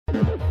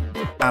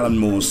Alan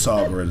Moore's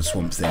Saga of the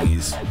Swamp Thing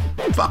is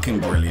fucking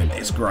brilliant.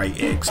 It's great.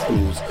 It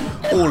explores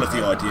all of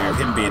the idea of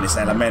him being this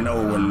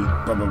elemental and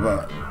blah blah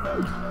blah.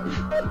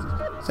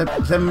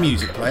 Is there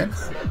music playing?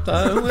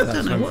 I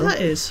don't know what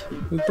that is.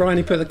 Brian,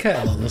 you put the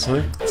kettle on or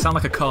something? Sound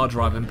like a car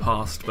driving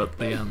past, but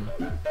the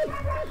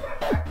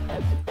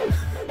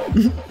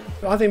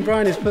I think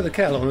Brian has put the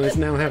kettle on and is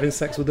now having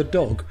sex with a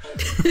dog.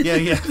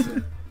 Yeah.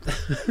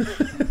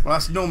 Well,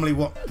 that's normally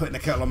what putting the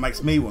kettle on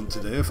makes me want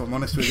to do, if I'm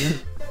honest with you.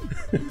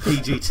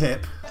 PG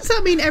tip. Does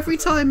that mean every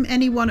time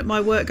anyone at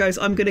my work goes,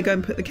 I'm going to go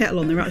and put the kettle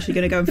on, they're actually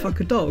going to go and fuck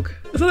a dog?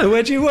 I don't know,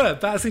 where do you work?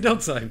 Battersea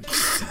Dog Zone?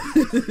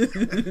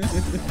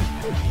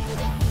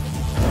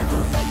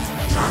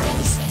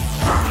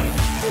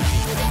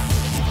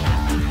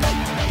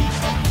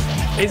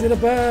 Is it a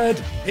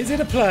bird? Is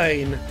it a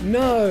plane?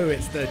 No,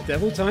 it's the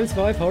Devil Times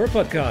 5 Horror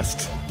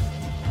Podcast.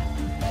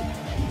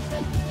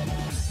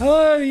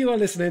 Hello, you are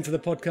listening to the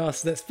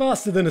podcast that's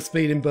faster than a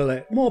speeding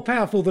bullet, more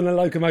powerful than a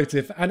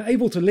locomotive, and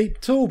able to leap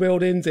tall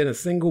buildings in a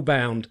single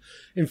bound.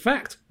 In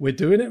fact, we're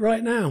doing it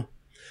right now.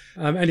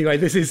 Anyway,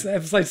 this is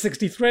episode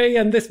 63,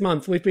 and this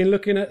month we've been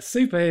looking at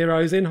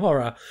superheroes in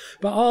horror.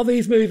 But are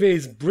these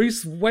movies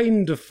Bruce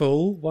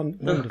Wayne-deful,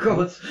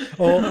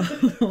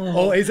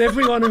 or is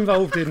everyone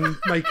involved in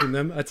making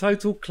them a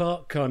total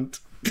Clark Cunt?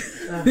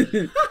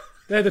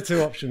 They're the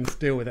two options.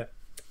 Deal with it.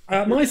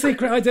 My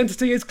secret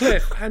identity is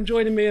Cliff, and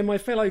joining me are my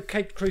fellow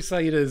Caped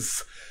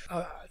Crusaders.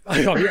 All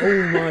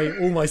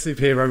my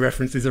superhero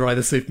references are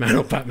either Superman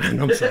or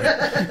Batman. I'm sorry,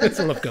 that's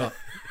all I've got.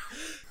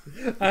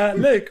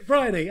 Luke,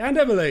 Bryony, and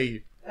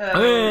Emily.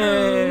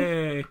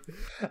 Hey!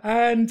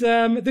 And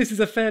this is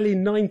a fairly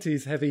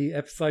 90s heavy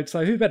episode,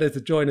 so who better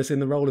to join us in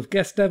the role of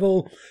guest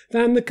devil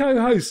than the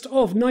co-host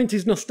of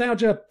 90s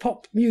nostalgia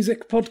pop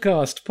music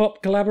podcast,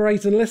 Pop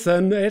Collaborate and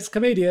Listen. It's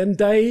comedian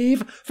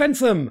Dave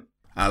Fensom.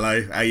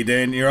 Hello, how you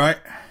doing? You alright?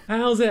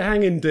 How's it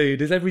hanging,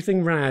 dude? Is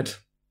everything rad?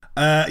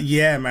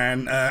 Yeah,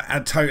 man.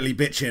 I'm totally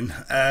bitching.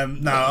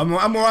 No, I'm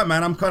alright,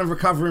 man. I'm kind of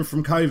recovering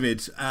from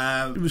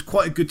COVID. It was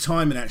quite a good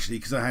timing, actually,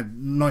 because I had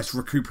nice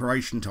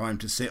recuperation time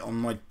to sit on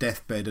my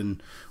deathbed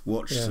and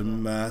watch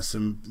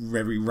some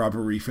very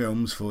rubbery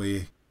films for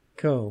you.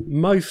 Cool.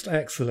 Most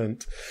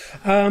excellent.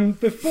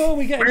 Before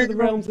we get into the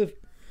realms of...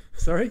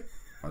 Sorry?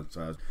 I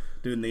was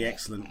doing the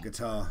excellent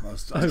guitar. I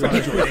was trying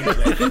to join in.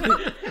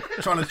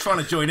 trying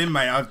to join in,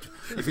 mate.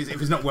 If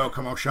it's not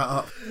welcome, I'll shut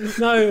up.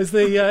 No, it's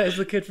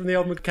the kid from the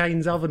old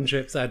McCain's Oven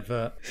Chips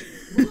advert.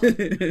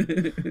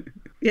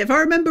 Yeah, if I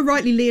remember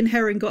rightly, Lee and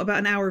Herring got about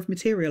an hour of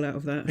material out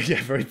of that.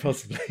 Yeah, very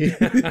possibly.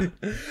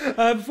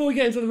 Before we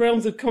get into the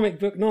realms of comic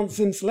book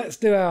nonsense, let's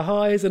do our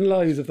highs and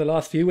lows of the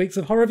last few weeks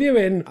of horror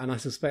viewing. And I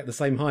suspect the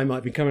same high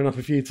might be coming up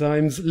a few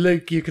times.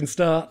 Luke, you can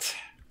start.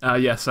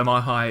 So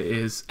my high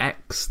is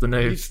X, the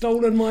new... You've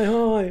stolen my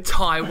high.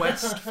 Ty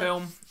West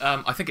film.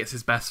 I think it's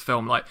his best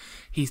film. Like,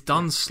 he's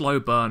done slow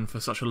burn for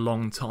such a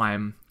long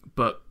time,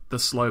 but the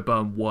slow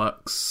burn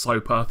works so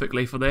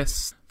perfectly for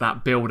this.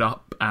 That build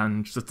up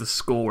and just the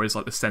score is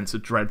like the sense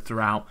of dread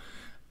throughout.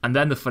 And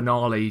then the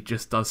finale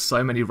just does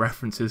so many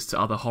references to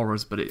other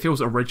horrors, but it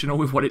feels original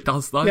with what it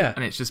does, though. Yeah.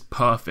 And it's just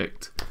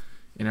perfect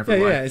in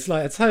every way. Yeah, it's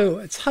like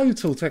a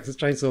total Texas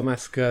Chainsaw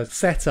Massacre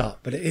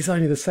setup, but it is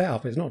only the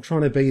setup. It's not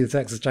trying to be the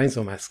Texas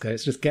Chainsaw Massacre.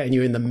 It's just getting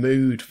you in the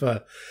mood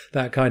for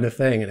that kind of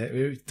thing, and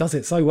it does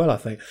it so well, I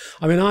think.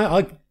 I mean,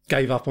 I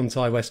gave up on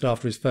Ty West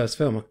after his first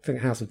film. I think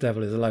House of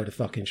Devil is a load of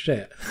fucking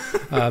shit.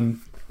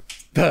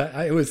 But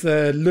it was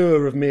the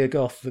lure of Mia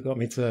Goth that got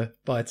me to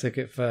buy a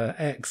ticket for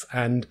X,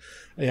 and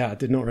yeah, I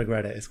did not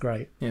regret it. It's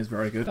great. Yeah, it's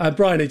very good.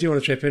 Brian, do you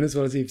want to chip in as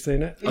well as you've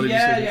seen it?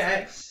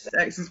 X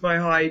is my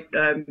high.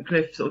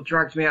 Cliff sort of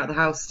dragged me out of the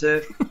house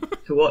to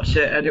watch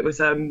it, and it was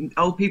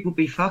Old People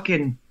Be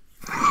Fucking.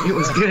 It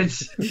was good.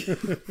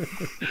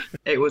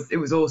 It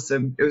was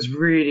awesome. It was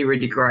really,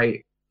 really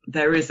great.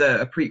 There is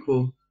a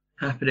prequel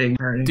happening.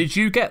 Apparently. Did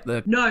you get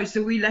the... No,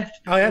 so we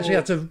left before... I actually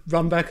had to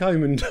run back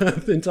home and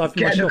in time for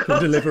my shopping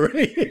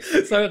delivery,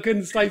 so I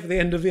couldn't stay for the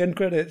end of the end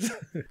credits.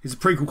 It's a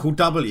prequel called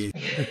W.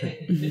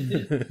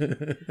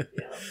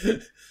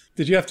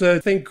 Did you have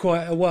to think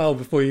quite a while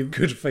before you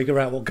could figure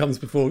out what comes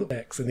before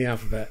X in the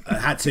alphabet? I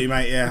had to,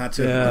 mate, yeah, I had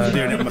to. I was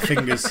doing it with my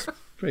fingers.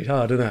 Pretty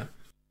hard, isn't it?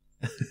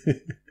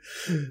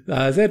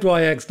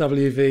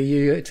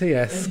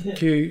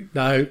 ZYXWVUTSQ...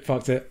 No,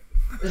 fucked it.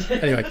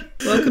 Anyway.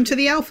 Welcome to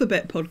the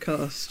Alphabet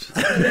Podcast.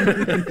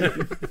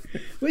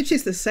 Which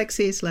is the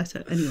sexiest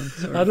letter? Anyway,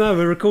 sorry. I don't know,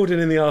 we're recording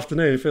in the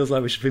afternoon. It feels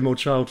like we should be more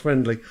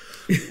child-friendly.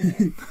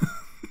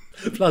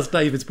 Plus,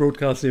 David's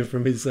broadcasting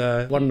from his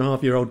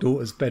 1.5-year-old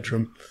daughter's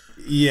bedroom.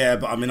 Yeah,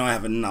 but I mean, I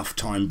have enough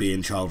time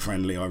being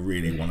child-friendly. I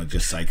really want to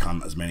just say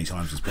cunt as many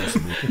times as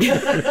possible.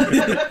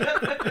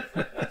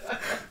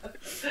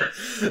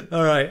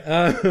 All right.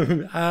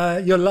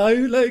 Your low,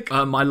 Luke?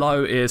 My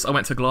low is I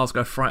went to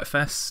Glasgow Fright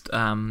Fest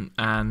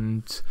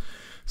and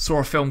saw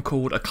a film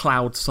called A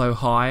Cloud So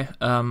High.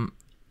 And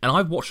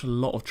I've watched a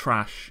lot of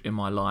trash in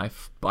my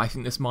life, but I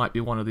think this might be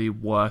one of the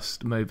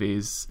worst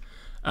movies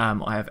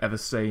I have ever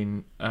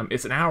seen.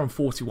 It's an hour and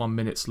 41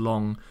 minutes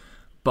long,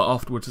 but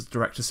afterwards the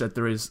director said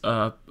there is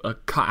a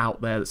cut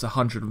out there that's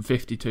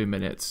 152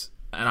 minutes,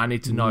 and I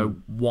need to know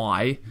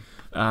why,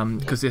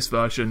 because this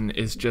version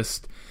is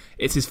just,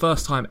 it's his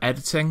first time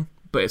editing,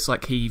 but it's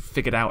like he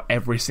figured out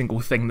every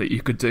single thing that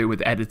you could do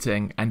with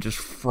editing and just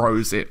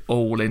throws it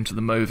all into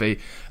the movie.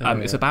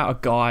 It's about a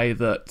guy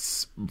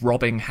that's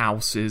robbing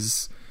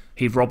houses.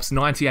 He robs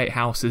 98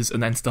 houses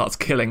and then starts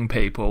killing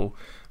people,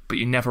 but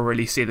you never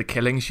really see the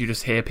killings. You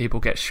just hear people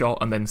get shot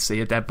and then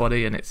see a dead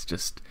body, and it's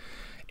just,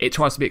 it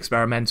tries to be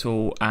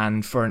experimental,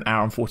 and for an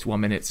hour and 41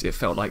 minutes it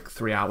felt like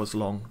 3 hours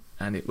long,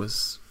 and it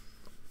was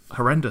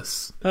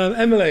horrendous.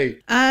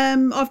 Emily?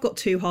 I've got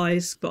two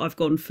highs, but I've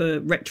gone for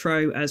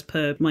retro as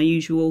per my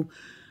usual.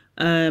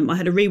 I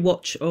had a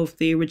rewatch of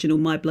the original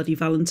My Bloody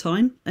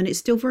Valentine, and it's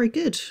still very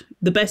good.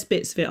 The best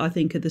bits of it, I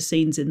think, are the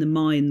scenes in the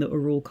mine that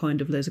are all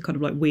kind of, there's a kind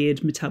of like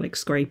weird metallic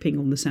scraping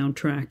on the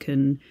soundtrack,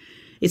 and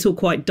it's all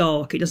quite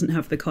dark. It doesn't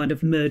have the kind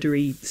of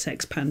murdery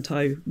sex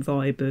panto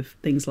vibe of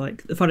things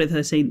like the Friday the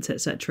 13th,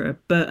 etc.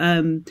 But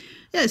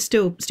yeah, it's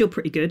still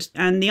pretty good.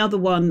 And the other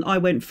one I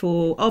went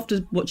for,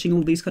 after watching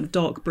all these kind of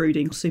dark,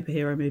 brooding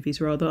superhero movies,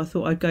 rather, I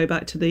thought I'd go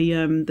back to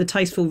the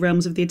tasteful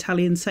realms of the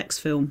Italian sex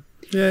film.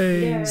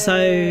 Yay.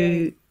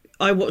 So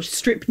I watched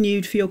Strip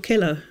Nude for Your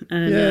Killer,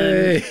 and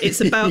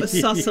it's about as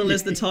subtle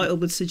as the title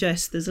would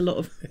suggest. There's a lot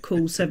of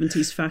cool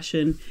 70s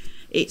fashion.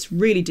 It's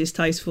really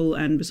distasteful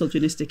and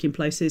misogynistic in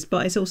places,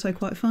 but it's also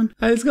quite fun.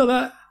 And it's got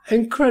that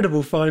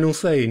incredible final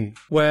scene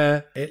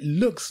where it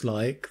looks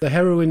like the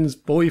heroine's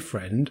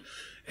boyfriend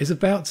is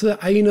about to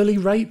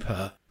anally rape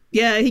her.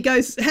 Yeah, he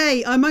goes,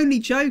 "Hey, I'm only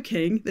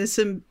joking." There's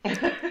some...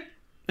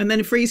 And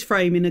then a freeze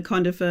frame in a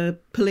kind of a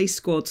Police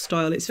Squad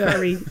style. It's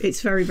very,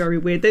 very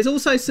weird. There's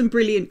also some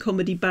brilliant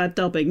comedy bad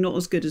dubbing, not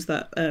as good as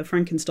that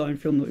Frankenstein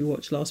film that we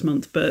watched last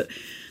month, but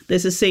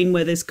there's a scene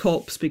where there's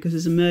cops because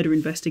there's a murder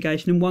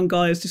investigation, and one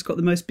guy has just got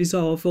the most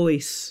bizarre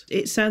voice.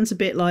 It sounds a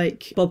bit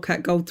like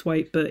Bobcat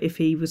Goldthwait, but if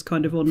he was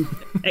kind of on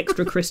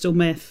extra crystal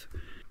meth.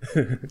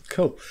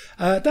 Cool.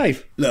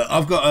 Dave? Look,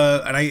 I've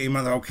got an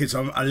 18-month-old kid, so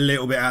I'm a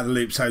little bit out of the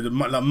loop. So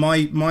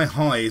my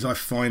high is I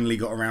finally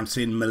got around to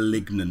seeing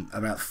Malignant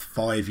about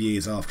 5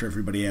 years after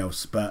everybody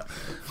else. But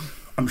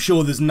I'm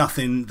sure there's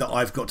nothing that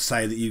I've got to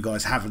say that you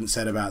guys haven't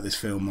said about this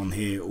film on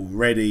here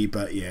already.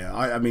 But yeah,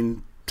 I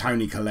mean,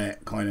 Toni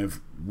Collette, kind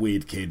of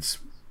weird kids.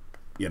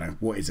 You know,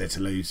 what is there to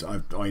lose?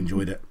 I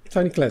enjoyed it.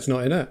 Toni Collette's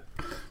not in it.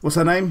 What's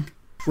her name?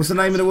 What's the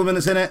name of the woman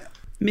that's in it?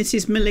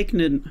 Mrs.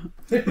 Malignant.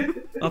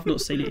 I've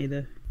not seen it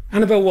either.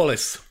 Annabelle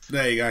Wallis.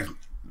 There you go.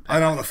 I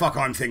know what the fuck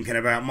I'm thinking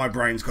about. My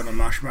brain's got a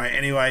mush, mate.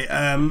 Anyway,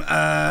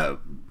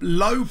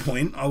 low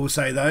point, I will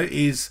say, though,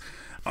 is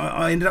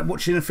I ended up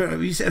watching a film.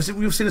 Have you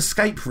seen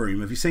Escape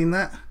Room? Have you seen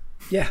that?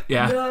 Yeah.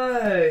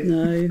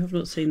 No, I've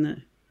not seen that.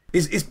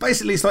 It's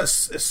basically, it's like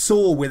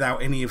Saw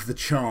without any of the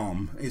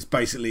charm.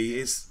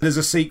 There's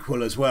a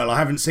sequel as well. I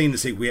haven't seen the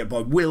sequel yet, but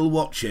I will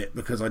watch it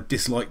because I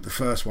disliked the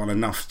first one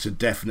enough to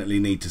definitely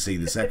need to see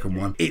the second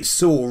one. It's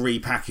Saw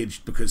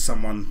repackaged because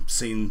someone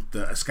seen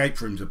that escape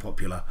rooms are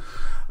popular,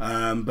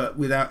 but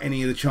without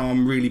any of the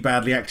charm, really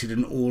badly acted,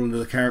 and all of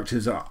the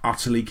characters are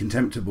utterly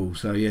contemptible.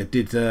 So yeah,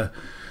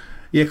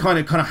 kind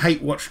of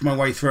hate watched my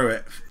way through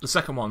it. The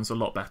second one's a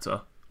lot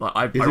better. Like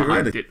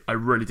I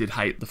really did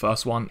hate the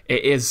first one.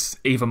 It is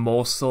even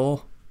more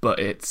Saw, but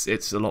it's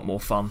a lot more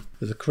fun.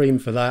 There's a cream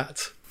for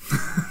that.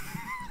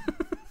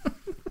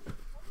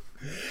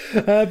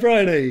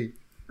 Bryony.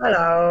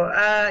 Hello.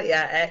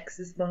 Yeah, X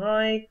is my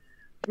high.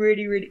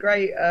 Really, really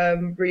great.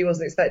 Really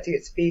wasn't expecting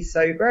it to be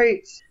so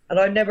great.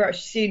 And I'd never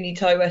actually seen any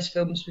Ty West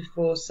films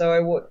before, so I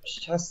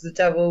watched House of the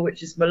Devil,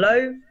 which is my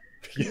low.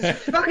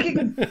 It's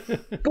fucking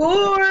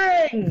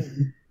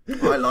boring.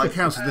 I like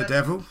House of the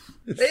Devil.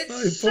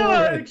 It's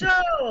so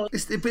dull.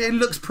 But it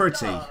looks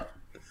pretty.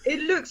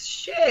 It looks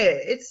shit.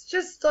 It's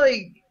just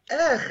like,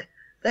 ugh.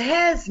 The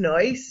hair's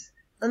nice,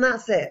 and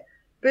that's it.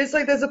 But it's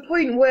like there's a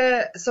point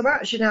where some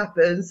action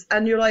happens,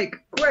 and you're like,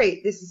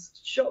 great, this has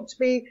shocked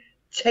me.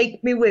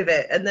 Take me with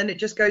it. And then it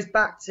just goes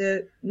back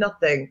to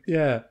nothing.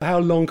 Yeah. How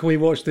long can we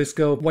watch this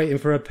girl waiting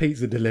for a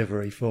pizza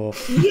delivery for?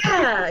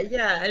 Yeah.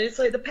 And it's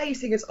like the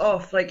pacing is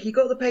off. Like, he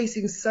got the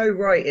pacing so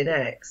right in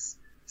X.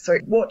 So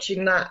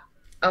watching that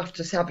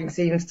after having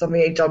seen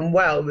something he'd done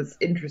well was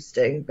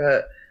interesting,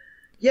 but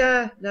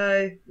yeah,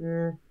 no,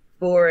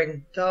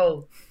 boring,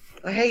 dull.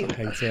 I hate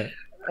it.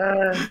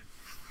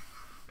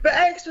 But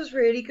X was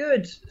really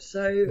good,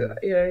 so you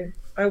know,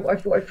 I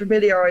thought I'd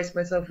familiarise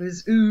myself with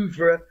his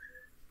oeuvre,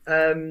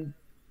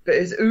 but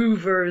his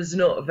oeuvre is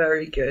not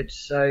very good.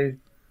 So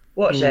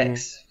watch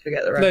X,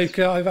 forget the rest. Luke,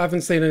 I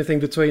haven't seen anything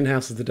between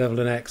House of the Devil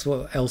and X.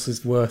 What else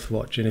is worth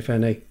watching, if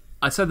any?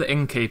 I'd say The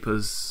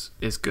Innkeepers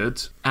is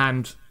good,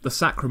 and The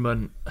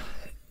Sacrament,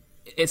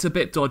 it's a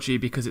bit dodgy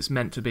because it's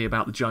meant to be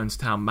about the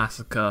Jonestown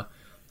Massacre,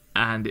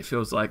 and it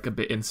feels like a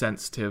bit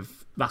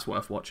insensitive. That's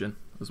worth watching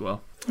as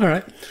well. All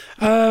right.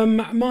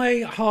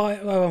 My high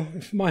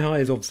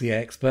is obviously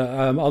X, but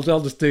I'll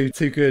just do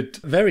two good,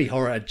 very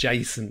horror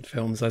adjacent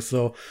films I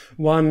saw.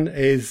 One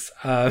is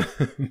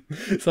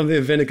something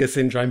that Vinegar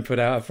Syndrome put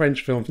out, a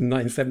French film from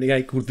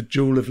 1978 called The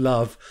Jewel of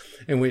Love,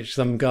 in which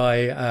some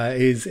guy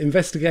is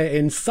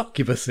investigating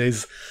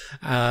succubuses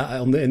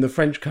in the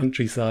French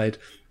countryside,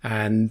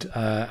 and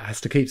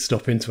has to keep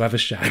stopping to have a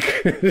shag.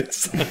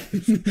 It's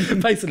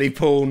basically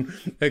porn,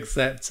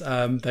 except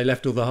they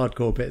left all the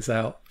hardcore bits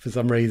out for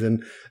some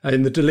reason.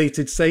 In the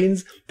deleted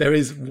scenes, there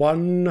is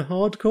one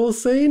hardcore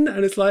scene,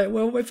 and it's like,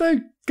 well, if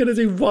they're going to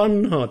do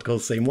one hardcore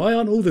scene, why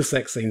aren't all the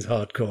sex scenes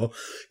hardcore?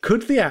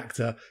 Could the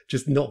actor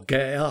just not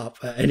get it up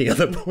at any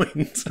other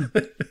point?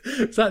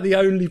 Is that the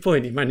only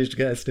point he managed to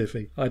get a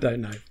stiffy? I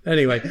don't know.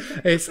 Anyway,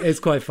 it's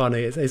quite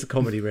funny. It's a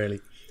comedy, really.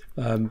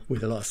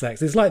 With a lot of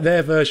sex. It's like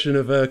their version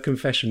of a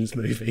Confessions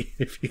movie,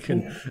 if you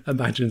can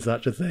imagine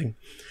such a thing.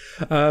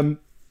 And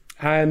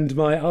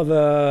my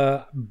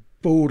other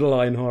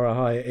borderline horror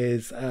high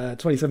is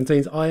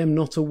 2017's I Am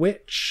Not a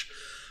Witch,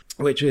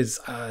 which is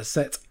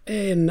set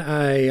in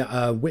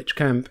a witch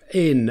camp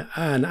in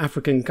an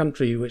African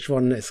country. Which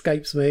one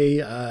escapes me?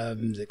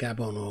 Is it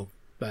Gabon or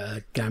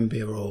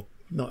Gambia or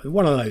not?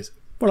 One of those,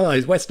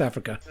 West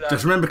Africa.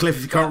 Just remember, Cliff,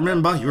 if you can't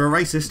remember, you're a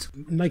racist.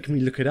 Making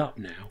me look it up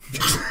now.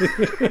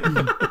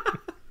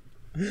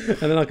 And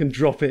then I can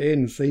drop it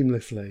in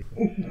seamlessly.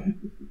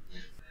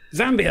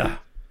 Zambia!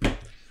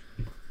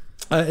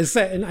 It's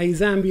set in a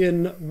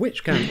Zambian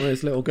witch camp where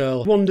this little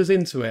girl wanders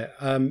into it,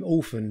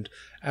 orphaned,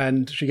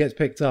 and she gets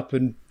picked up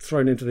and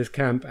thrown into this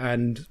camp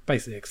and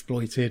basically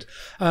exploited.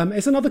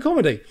 It's another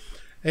comedy.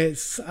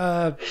 It's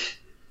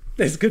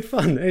good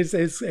fun.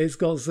 It's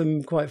got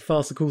some quite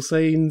farcical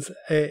scenes.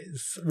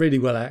 It's really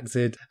well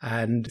acted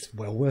and it's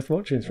well worth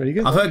watching. It's really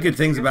good. I've heard good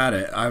things about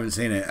it. I haven't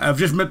seen it. I'd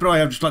just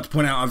like to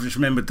point out, I've just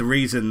remembered the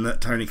reason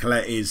that Toni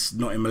Collette is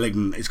not in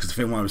Malignant is because the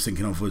film I was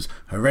thinking of was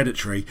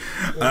Hereditary.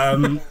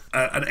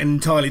 An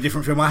entirely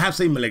different film. I have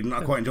seen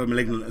Malignant. I quite enjoyed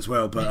Malignant as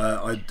well, but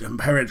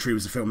Hereditary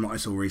was the film that I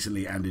saw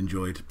recently and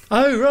enjoyed.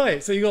 Oh,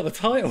 right. So you got the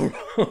title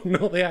wrong,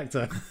 not the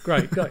actor.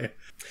 Great, got you.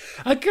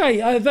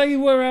 Okay, they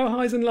were our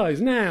highs and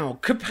lows. Now,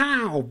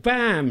 kapow,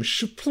 bam,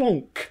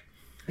 shaplonk.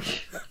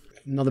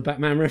 Another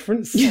Batman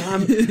reference.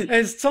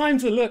 It's time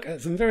to look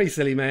at some very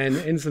silly men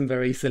in some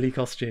very silly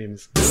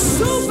costumes.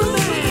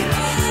 Superman!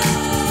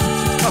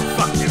 Oh,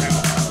 fucking hell.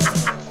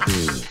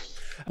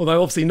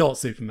 Although obviously not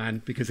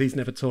Superman, because he's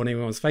never torn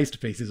anyone's face to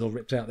pieces or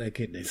ripped out their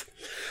kidneys.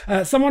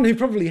 Someone who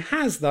probably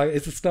has, though,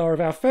 is the star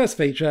of our first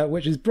feature,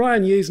 which is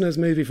Brian Usner's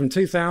movie from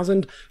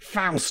 2000,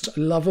 Faust,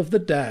 Love of the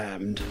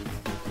Damned.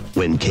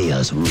 When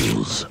chaos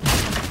rules,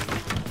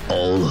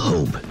 all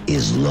hope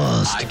is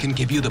lost. I can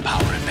give you the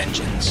power of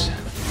vengeance.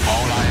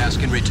 All I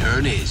ask in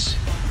return is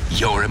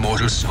your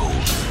immortal soul.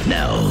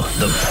 Now,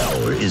 the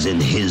power is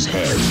in his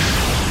hands.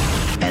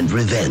 And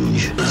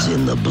revenge is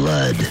in the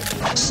blood.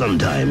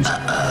 Sometimes,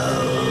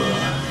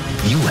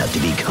 you have to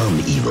become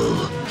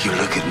evil. You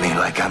look at me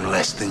like I'm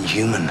less than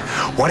human.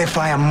 What if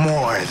I am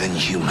more than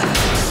human?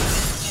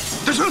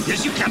 The truth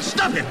is, you can't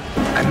stop him.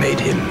 I made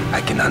him. I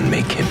can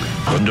unmake him.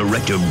 From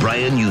director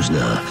Brian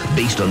Usner,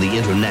 based on the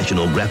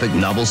international graphic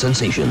novel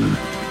sensation.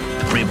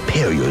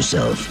 Prepare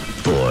yourself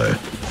for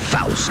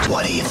Faust.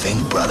 What do you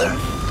think, brother?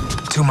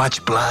 Too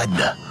much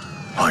blood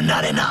or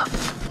not enough?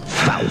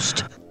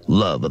 Faust,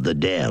 Love of the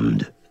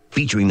Damned.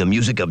 Featuring the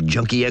music of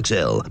Junkie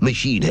XL,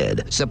 Machine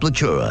Head,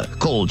 Sepultura,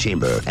 Cold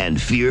Chamber, and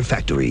Fear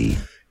Factory.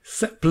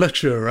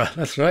 Sepultura,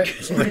 that's right.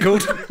 That's what they're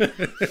called.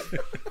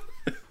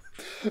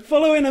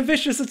 Following a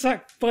vicious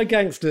attack by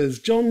gangsters,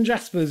 John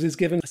Jaspers is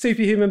given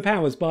superhuman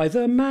powers by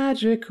the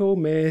magical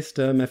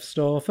Mr.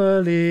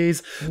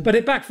 Mephistopheles. But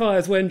it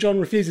backfires when John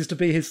refuses to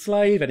be his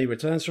slave and he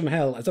returns from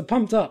hell as a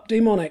pumped-up,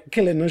 demonic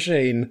killing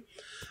machine.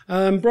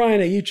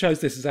 Bryony, you chose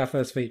this as our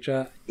first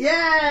feature.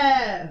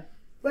 Yeah!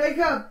 Wake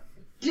up,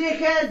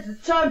 dickheads!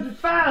 It's time for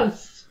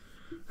Faust!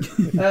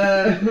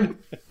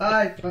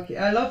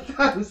 I love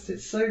Faust.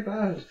 It's so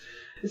bad.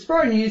 It's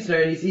Brian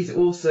Usner and he's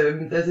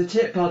awesome. There's a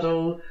tit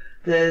puddle.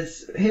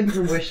 There's him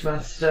from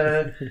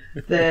Wishmaster.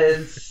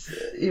 There's,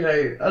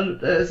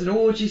 there's an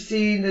orgy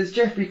scene. There's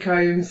Jeffrey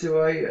Combs, who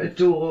I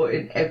adore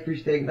in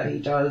everything that he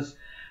does.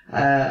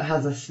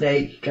 Has a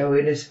snake go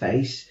in his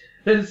face.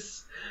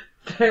 There's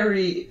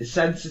very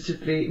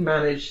sensitively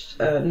managed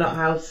nut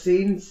house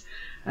scenes.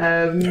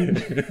 It's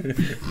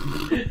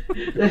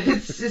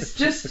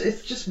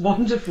just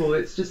wonderful.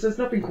 There's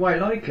nothing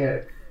quite like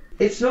it.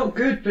 It's not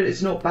good, but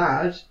it's not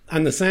bad.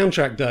 And the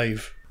soundtrack,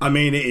 Dave. I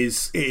mean, it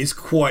is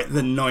quite the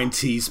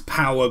 90s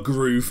power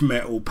groove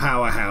metal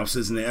powerhouse,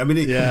 isn't it? I mean,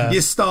 you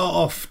start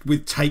off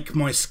with Take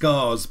My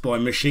Scars by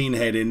Machine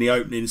Head in the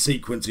opening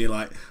sequence, and you're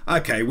like,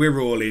 okay, we're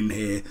all in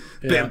here.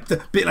 Bit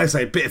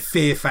of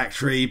Fear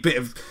Factory, bit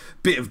of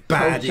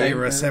bad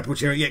era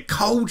Sepultura. Yeah,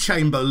 Cold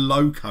Chamber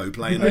Loco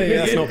playing that. Yeah,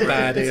 that's not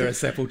bad era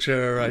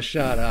Sepultura.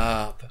 Shut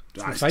up.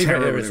 It's my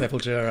favourite era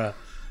Sepultura.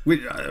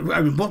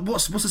 I mean,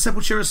 what's the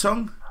Sepultura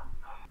song?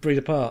 Breed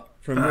Apart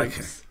from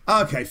Roots.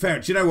 Okay, fair.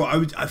 Do you know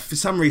what? For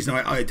some reason,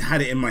 I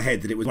had it in my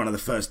head that it was one of the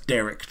first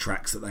Derek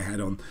tracks that they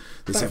had on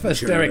the That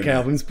first Derek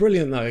album's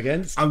brilliant, though,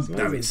 again.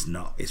 No, it's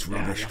not. It's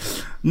rubbish.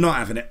 Not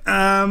having it.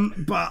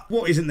 But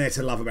what isn't there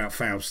to love about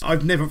Faust?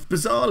 I've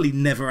bizarrely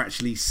never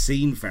actually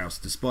seen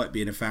Faust, despite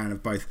being a fan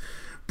of both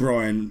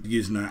Brian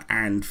Usner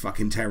and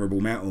fucking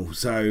Terrible Metal.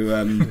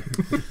 So,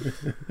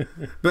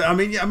 but I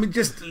mean,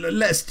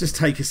 let's just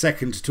take a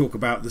second to talk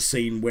about the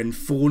scene when,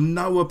 for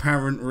no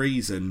apparent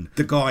reason,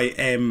 the guy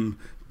M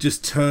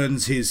just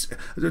turns his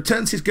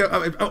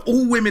girl.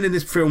 All women in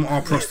this film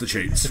are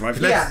prostitutes, right?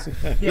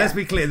 Let's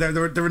be clear.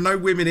 There are no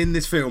women in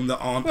this film that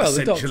aren't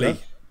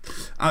essentially.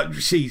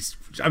 She's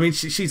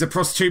a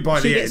prostitute by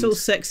the end. She gets all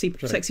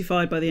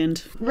sexified by the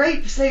end.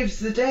 Rape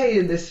saves the day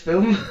in this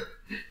film.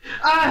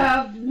 I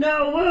have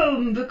no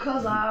womb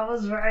because I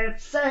was raped.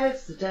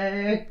 Saves the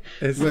day.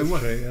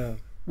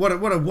 What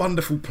a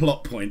wonderful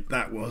plot point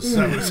that was.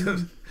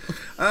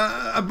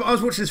 I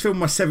was watching this film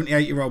with my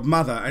 78-year-old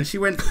mother, and she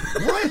went,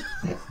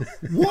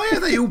 "Why are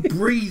they all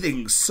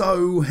breathing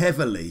so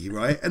heavily?"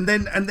 Right, and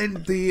then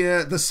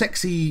the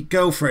sexy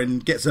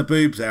girlfriend gets her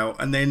boobs out,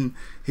 and then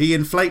he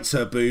inflates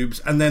her boobs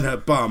and then her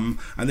bum,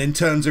 and then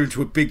turns her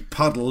into a big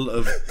puddle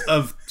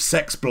of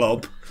sex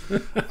blob.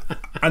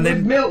 And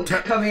then milk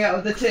coming out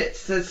of the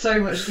tits. There's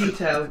so much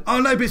detail. Oh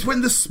no, but it's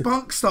when the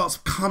spunk starts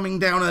coming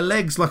down her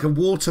legs like a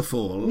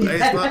waterfall.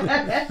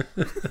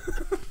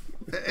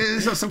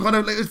 It's like some kind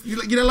of,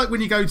 like when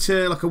you go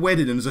to like a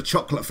wedding and there's a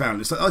chocolate fountain.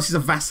 It's like, this is a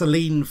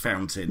Vaseline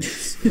fountain.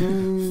 It's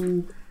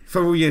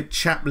for all your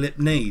chap lip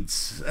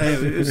needs.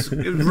 It was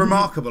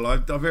remarkable. I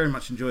very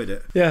much enjoyed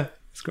it. Yeah.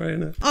 It's great,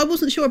 isn't it? I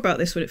wasn't sure about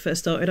this when it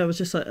first started. I was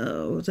just like,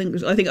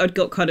 I think I'd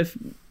got kind of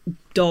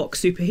dark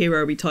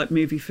superhero-y type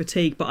movie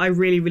fatigue, but I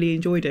really, really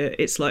enjoyed it.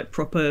 It's like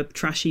proper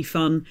trashy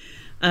fun.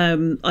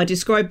 I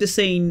described the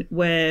scene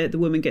where the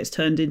woman gets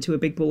turned into a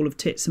big ball of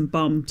tits and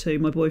bum to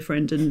my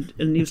boyfriend, and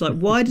he was like,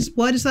 why does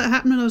that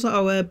happen? And I was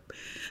like,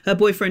 her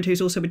boyfriend,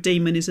 who's also a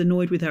demon, is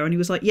annoyed with her. And he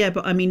was like, yeah,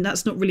 but I mean,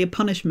 that's not really a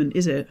punishment,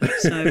 is it?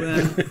 So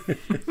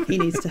he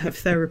needs to have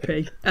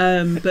therapy.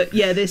 But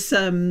yeah, it's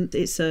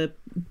a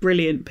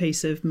brilliant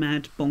piece of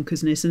mad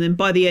bonkersness. And then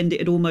by the end, it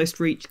had almost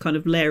reached kind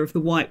of Lair of the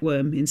White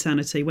Worm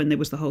insanity when there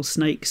was the whole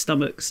snake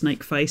stomach,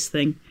 snake face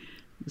thing.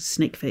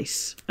 Snake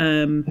face.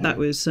 That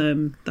was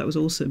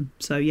awesome.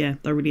 So yeah,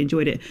 I really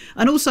enjoyed it.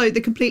 And also the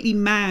completely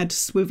mad,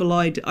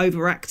 swivel-eyed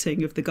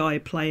overacting of the guy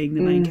playing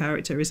the main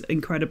character is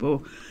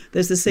incredible.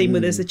 There's the scene where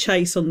there's a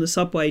chase on the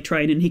subway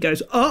train and he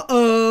goes,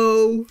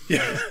 "Uh-oh!"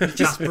 Yeah,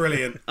 just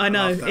brilliant. I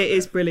know, it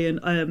is brilliant.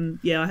 I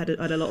had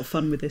a lot of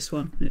fun with this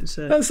one. It was,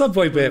 that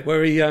subway bit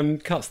where he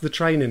cuts the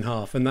train in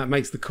half and that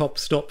makes the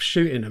cops stop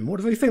shooting them.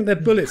 What do they think? Their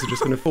bullets are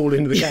just going to fall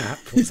into the gap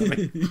or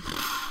something?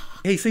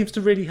 He seems to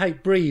really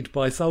hate Breed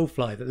by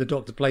Soulfly, that the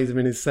Doctor plays him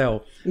in his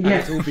cell. And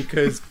it's all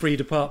because Breed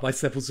Apart by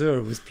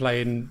Sepultura was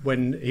playing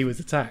when he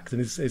was attacked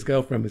and his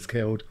girlfriend was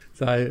killed.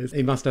 So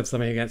he must have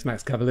something against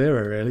Max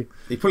Cavalera, really.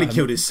 He probably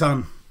killed his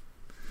son.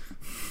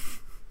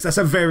 That's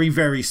a very,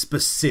 very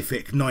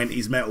specific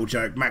 90s metal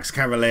joke. Max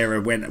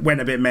Cavalera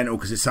went a bit mental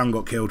because his son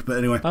got killed. But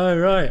anyway. Oh,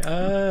 right.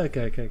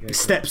 Okay.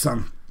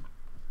 Stepson.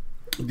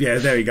 Yeah,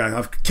 there you go.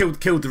 I've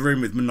killed the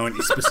room with my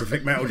 90s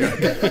specific metal joke.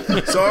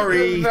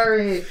 Sorry.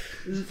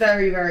 It was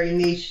very, very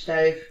niche,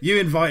 Dave. You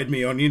invited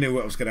me on. You knew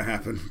what was going to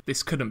happen.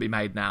 This couldn't be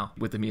made now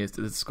with the music,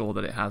 the score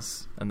that it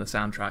has, and the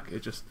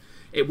soundtrack.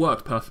 It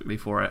worked perfectly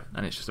for it,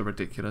 and it's just a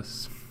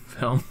ridiculous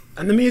film.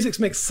 And the music's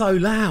mixed so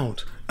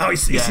loud. Oh,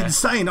 it's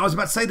insane. I was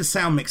about to say the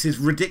sound mix is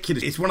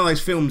ridiculous. It's one of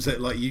those films that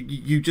like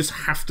you just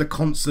have to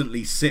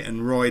constantly sit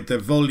and ride the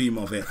volume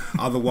of it,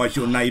 otherwise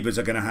your neighbours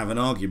are going to have an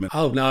argument.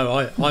 Oh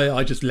no,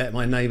 I just let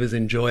my neighbours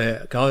enjoy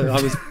it.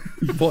 I was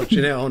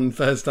watching it on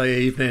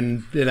Thursday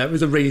evening. It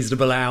was a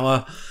reasonable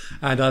hour,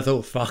 and I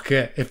thought, fuck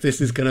it. If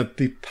this is going to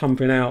be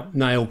pumping out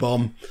Nail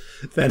Bomb,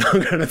 then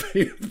I'm going to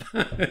be.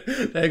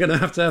 They're going to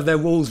have their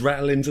walls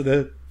rattle into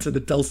the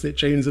dulcet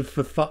tunes of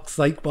 "For Fuck's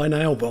Sake" by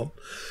Nail Bomb.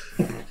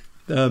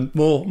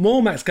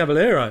 More Max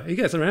Cavalera. He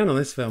gets around on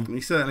this film. He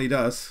certainly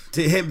does.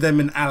 To him, them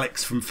and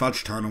Alex from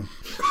Fudge Tunnel.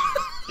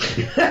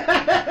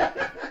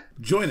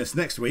 Join us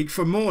next week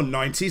for more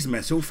 90s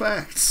metal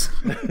facts.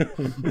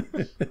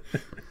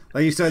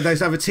 They used to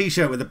have a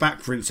t-shirt with the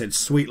back print said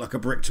 "Sweet like a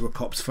brick to a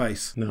cop's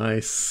face."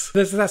 Nice.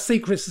 There's that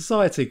secret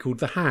society called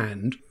The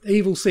Hand,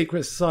 evil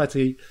secret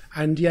society,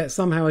 and yet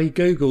somehow he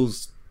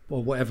Googles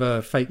or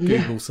whatever fake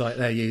Google site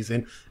they're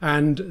using,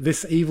 and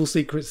this evil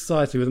secret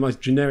society with the most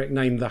generic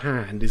name, The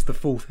Hand, is the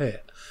fourth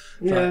hit.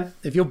 Like,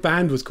 if your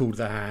band was called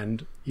The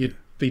Hand, you'd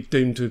be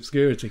doomed to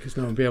obscurity because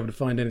no one would be able to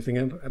find anything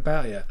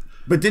about you.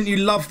 But didn't you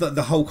love that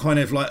the whole kind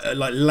of like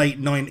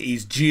late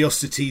 90s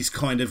Geocities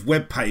kind of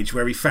webpage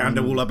where he found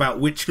all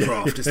about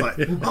witchcraft? It's like,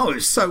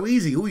 it's so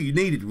easy. All you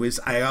needed was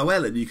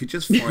AOL and you could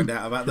just find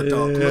out about the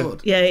Dark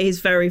Lord. Yeah, it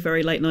is very,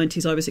 very late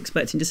 90s. I was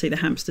expecting to see the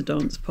hamster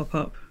dance pop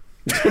up.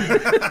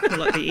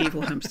 Like the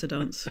evil hamster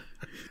dance.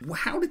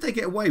 How did they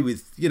get away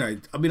with, I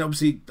mean,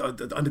 obviously,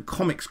 the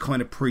comics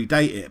kind of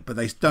predate it, but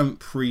they don't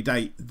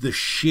predate the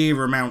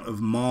sheer amount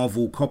of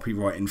Marvel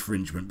copyright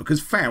infringement,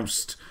 because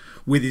Faust,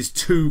 with his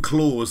 2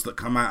 claws that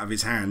come out of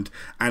his hand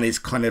and his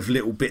kind of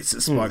little bits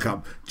that spike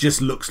up,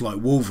 just looks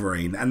like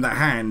Wolverine, and that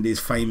hand is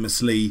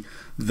famously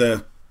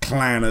the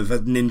clan of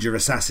ninja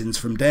assassins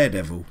from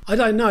Daredevil. I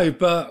don't know,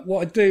 but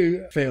what I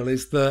do feel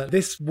is that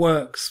this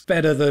works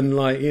better than,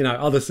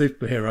 other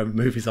superhero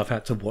movies I've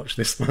had to watch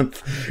this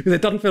month. Because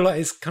it doesn't feel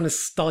like it's kind of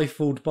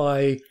stifled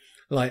by,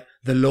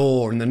 the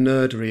lore and the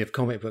nerdery of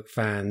comic book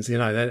fans.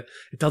 It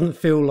doesn't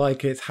feel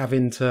like it's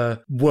having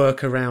to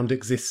work around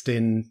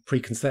existing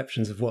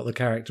preconceptions of what the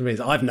character is.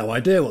 I've no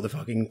idea what the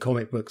fucking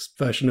comic books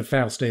version of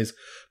Faust is,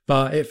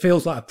 but it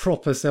feels like a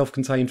proper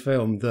self-contained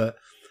film that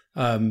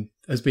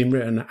has been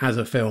written as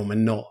a film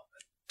and not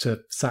to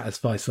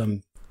satisfy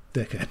some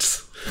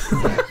dickheads.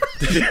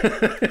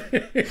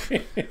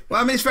 Well,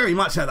 I mean, it's very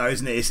much that, though,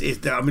 isn't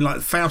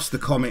it? Faust the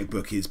comic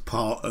book is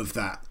part of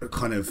that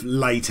kind of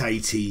late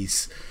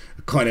 80s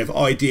kind of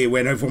idea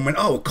when everyone went,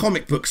 oh,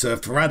 comic books are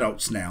for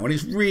adults now, and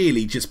it's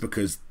really just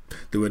because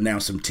there were now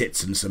some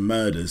tits and some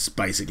murders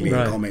basically in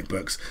comic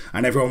books,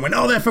 and everyone went,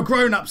 oh, they're for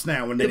grown-ups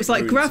now, and it was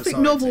like graphic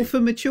novel for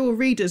mature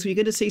readers where you're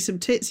going to see some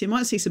tits, you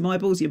might see some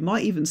eyeballs, you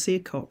might even see a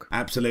cock.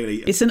 Absolutely.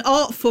 It's an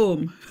art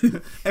form.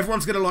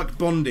 Everyone's going to like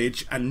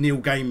bondage, and Neil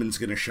Gaiman's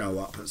going to show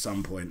up at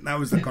some point. That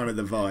was the kind of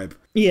the vibe.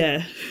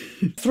 Yeah.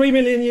 €3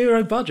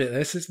 million budget.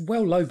 This is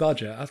well low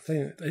budget. I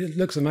think it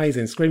looks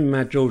amazing. Screaming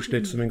Mad George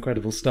did some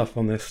incredible stuff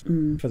on this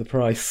for the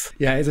price.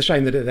 Yeah, it's a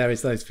shame that there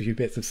is those few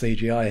bits of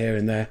CGI here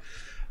and there.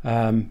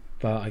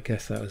 But I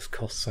guess that was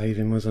cost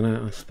saving, wasn't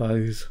it? I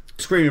suppose.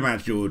 Screaming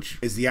Mad George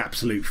is the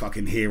absolute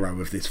fucking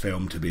hero of this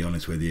film, to be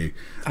honest with you.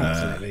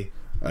 Absolutely.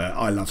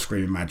 I love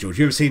Screaming Mad George.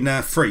 You ever seen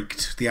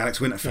Freaked, the Alex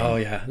Winter film? Oh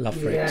yeah, love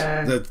Freaked.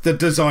 Yeah. The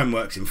design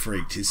works in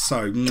Freaked is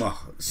so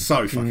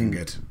fucking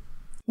good.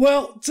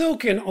 Well,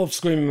 talking of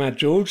Screaming Mad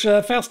George,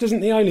 Faust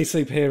isn't the only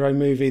superhero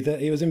movie that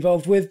he was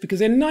involved with,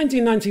 because in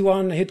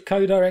 1991 he'd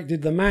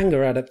co-directed the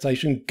manga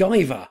adaptation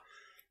Guyver,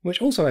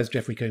 which also has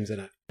Jeffrey Combs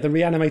in it. The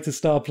Reanimator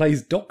star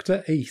plays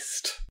Dr.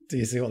 East. Do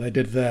you see what they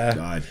did there?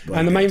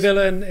 And the main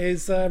villain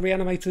is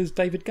Reanimator's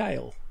David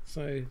Gale.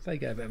 So they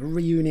get a bit of a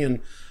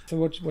reunion. So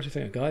what do you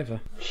think of Guyver?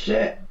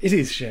 Shit. It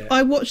is shit.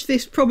 I watched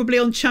this probably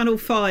on Channel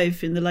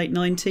 5 in the late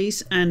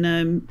 90s,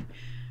 and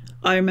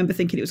I remember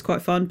thinking it was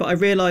quite fun, but I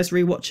realised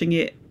rewatching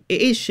it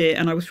is shit,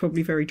 and I was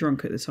probably very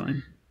drunk at the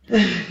time.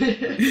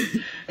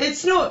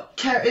 It's not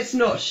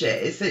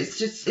shit.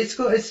 It's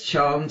got its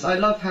charms. I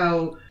love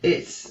how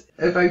it's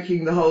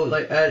evoking the whole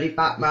early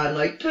Batman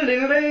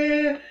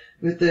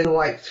with the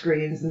white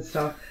screens and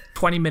stuff.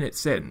 20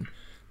 minutes in,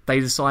 they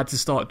decided to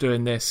start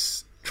doing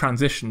this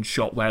transition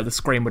shot where the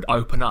screen would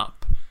open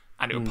up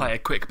and it would play a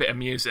quick bit of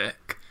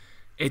music.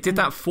 It did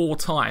that 4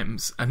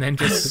 times and then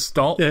just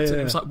stopped.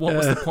 It was like, what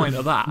was the point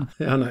of that?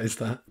 Yeah, I noticed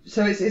that.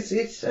 So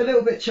it's a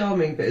little bit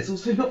charming, but it's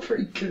also not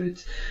very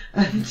good.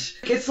 And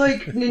it's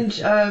like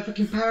Ninja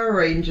fucking Power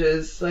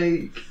Rangers,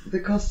 like the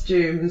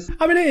costumes.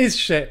 I mean, it is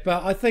shit,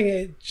 but I think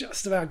it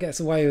just about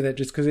gets away with it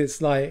just because it's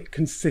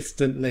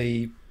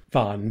consistently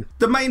fun.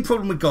 The main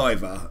problem with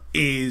Guyver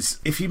is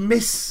if you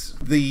miss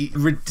the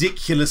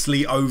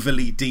ridiculously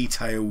overly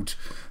detailed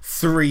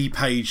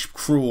 3-page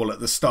crawl at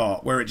the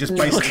start where it just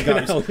basically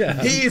goes,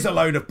 here's a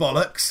load of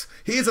bollocks,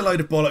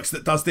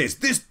 that does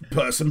this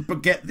person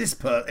beget this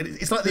person.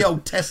 It's like the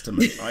Old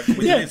Testament, right? With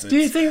lizards. Do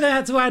you think they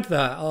had to add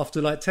that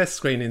after test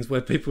screenings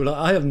where people were like,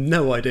 I have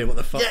no idea what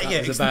the fuck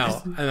that was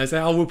about, and they say,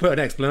 oh, we'll put an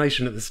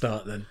explanation at the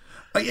start then.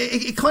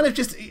 It kind of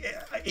just,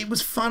 it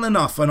was fun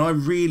enough, and I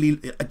really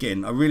like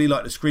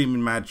the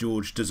Screaming Mad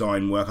George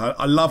design work.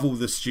 I love all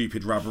the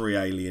stupid rubbery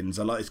aliens.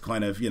 I like this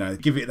kind of,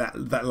 give it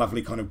that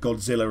lovely kind of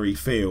Godzilla-y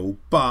feel.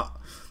 But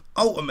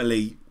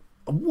ultimately,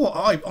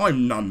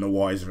 I'm none the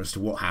wiser as to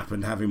what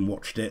happened having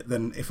watched it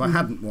than if I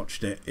hadn't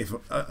watched it.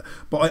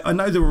 But I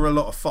know there were a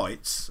lot of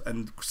fights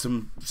and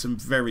some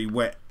very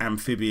wet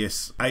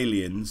amphibious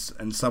aliens,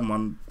 and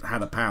someone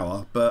had a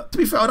power. But to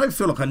be fair, I don't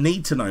feel like I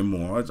need to know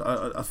more.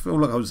 I feel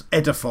like I was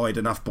edified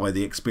enough by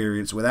the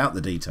experience without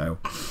the detail.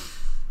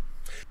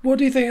 What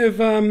do you think of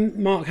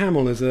Mark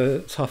Hamill as a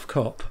tough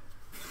cop?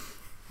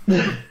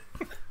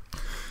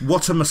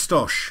 What a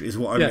moustache is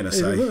what I'm going to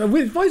say.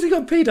 Why has he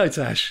got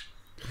pedo-tash?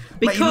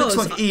 Because he looks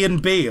like Ian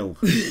Beale.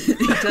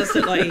 He does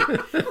look like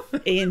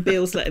Ian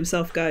Beale's let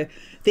himself go.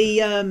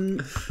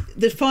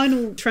 The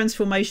final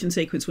transformation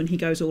sequence when he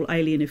goes all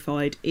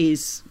alienified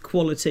is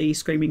quality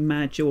Screaming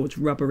Mad George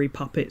rubbery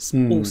puppets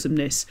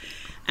awesomeness,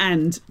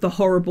 and the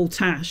horrible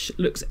tash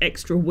looks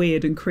extra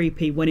weird and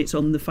creepy when it's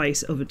on the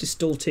face of a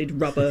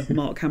distorted rubber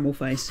Mark Hamill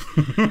face.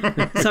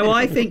 So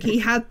I think he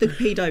had the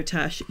pedo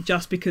tash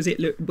just because it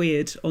looked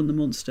weird on the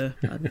monster.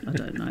 I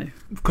don't know,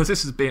 because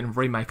this is being a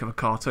remake of a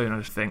cartoon. I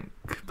just think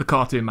the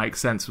cartoon makes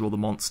sense with all the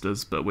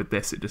monsters, but with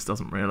this, it just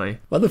doesn't really.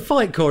 Well, the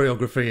fight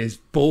choreography is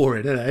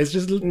boring, isn't it? It's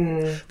just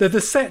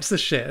the sets are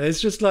shit.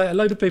 It's just like a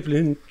load of people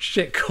in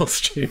shit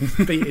costumes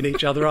beating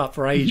each other up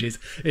for ages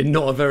in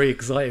not a very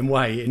exciting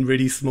way in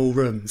really small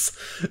rooms.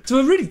 To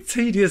a really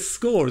tedious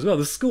score as well.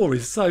 The score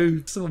is so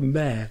sort of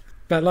meh.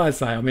 But like I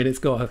say, I mean, it's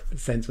got a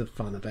sense of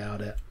fun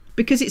about it.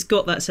 Because it's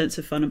got that sense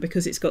of fun and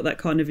because it's got that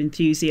kind of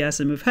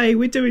enthusiasm of, hey,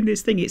 we're doing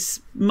this thing. It's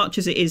much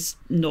as it is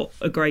not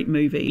a great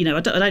movie. You know,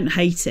 I don't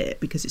hate it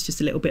because it's just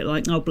a little bit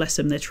like, oh, bless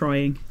them, they're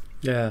trying.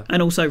 Yeah.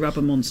 And also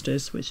Rubber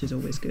Monsters, which is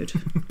always good.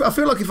 But I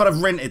feel like if I'd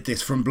have rented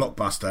this from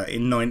Blockbuster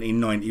in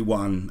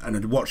 1991 and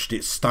had watched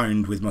it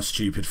stoned with my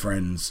stupid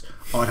friends,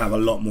 I'd have a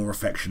lot more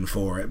affection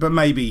for it. But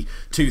maybe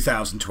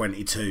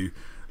 2022...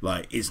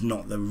 is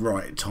not the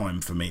right time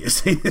for me to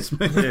see this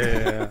movie.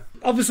 Yeah.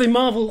 Obviously,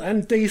 Marvel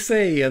and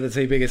DC are the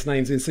two biggest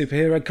names in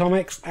superhero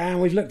comics,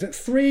 and we've looked at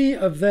 3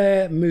 of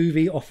their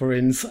movie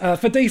offerings.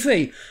 For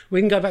DC, we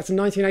can go back to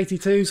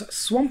 1982's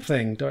Swamp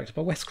Thing, directed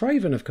by Wes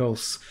Craven, of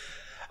course.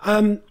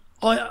 Are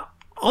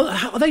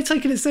they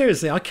taking it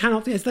seriously? I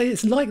cannot.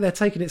 It's like they're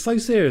taking it so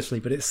seriously,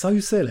 but it's so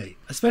silly,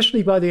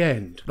 especially by the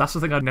end. That's the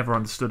thing I'd never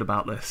understood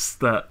about this,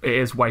 that it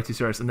is way too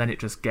serious, and then it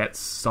just gets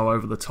so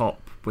over the top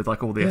with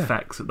all the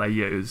effects that they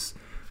use.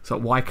 So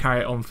why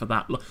carry it on for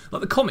that?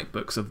 Like the comic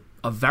books are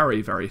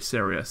very, very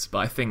serious, but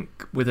I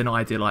think with an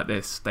idea like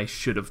this, they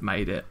should have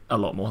made it a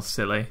lot more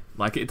silly.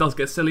 Like, it does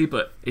get silly,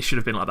 but it should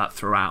have been like that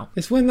throughout.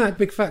 It's when that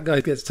big fat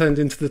guy gets turned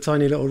into the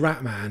tiny little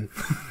rat man,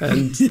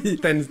 and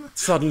then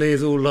suddenly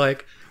is all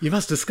like, you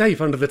must escape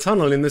under the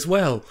tunnel in this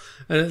well.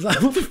 And it's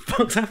like, what the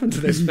fuck's happened to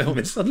this film?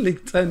 It's suddenly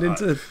turned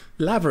into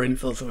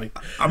Labyrinth or something.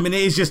 I mean,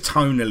 it is just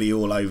tonally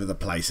all over the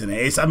place, isn't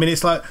it? It's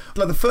like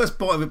the first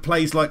bite of it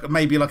plays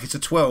maybe it's a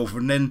 12,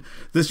 and then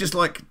there's just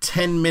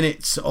 10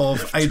 minutes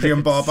of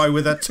Adrian Barbeau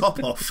with her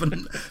top off,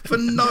 and for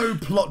no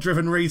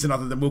plot-driven reason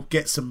other than we'll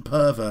get some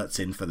perverts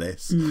in for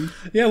this.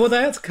 Yeah, well,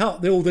 they had to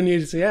cut all the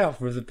nudity out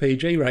for the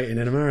PG rating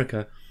in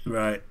America.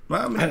 Right.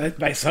 Well, I mean,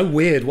 it's so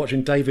weird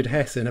watching David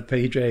Hess in a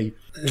PG.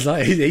 It's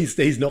like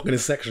he's not going to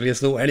sexually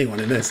assault anyone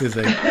in this, is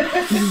he?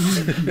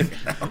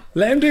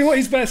 Let him do what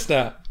he's best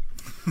at.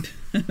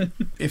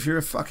 If you're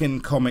a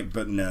fucking comic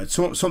book nerd,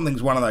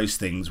 something's one of those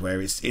things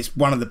where it's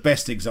one of the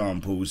best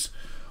examples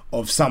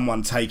of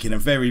someone taking a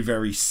very,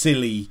 very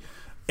silly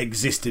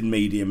existing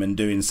medium and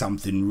doing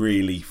something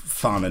really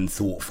fun and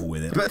thoughtful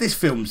with it. But this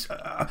film's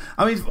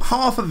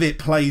half of it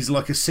plays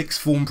like a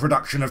sixth form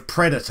production of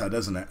Predator,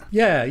 doesn't it?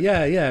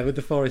 Yeah, with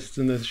the forests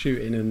and the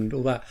shooting and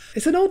all that.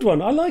 It's an odd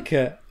one. I like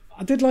it.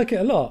 I did like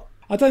it a lot.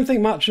 I don't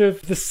think much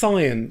of the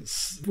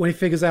science when he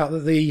figures out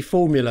that the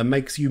formula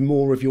makes you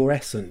more of your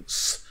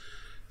essence.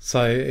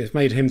 So it's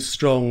made him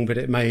strong, but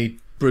it made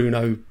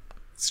Bruno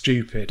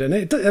stupid. And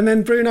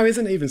then Bruno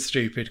isn't even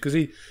stupid because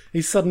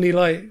he's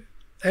suddenly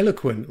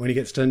eloquent when he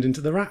gets turned into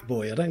the rat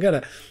boy. I don't get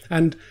it.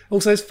 And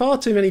also there's far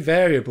too many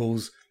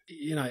variables.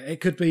 You know, it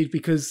could be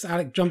because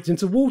Alec jumped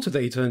into water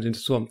that he turned into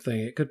Swamp Thing.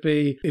 It could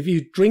be if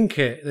you drink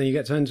it, then you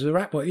get turned into the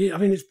rat boy. I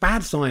mean, it's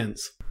bad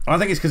science. I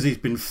think it's because he's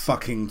been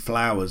fucking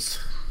flowers.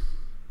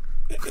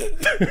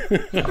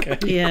 Okay.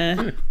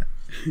 Yeah.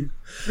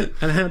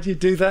 And how do you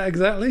do that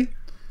exactly?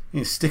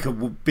 You stick a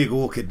big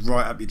orchid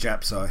right up your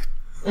Jap's eye.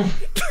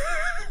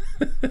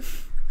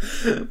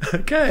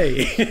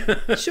 Okay.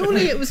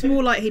 Surely it was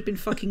more like he'd been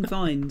fucking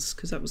vines,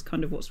 because that was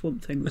kind of what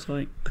Swamp Thing was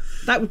like.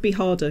 That would be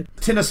harder.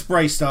 Tin of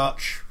spray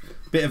starch,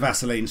 bit of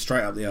Vaseline,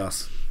 straight up the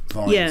arse.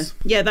 Vines.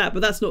 Yeah, but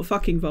that's not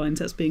fucking vines,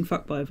 that's being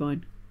fucked by a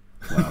vine.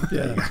 Well,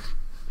 yeah.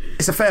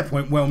 It's a fair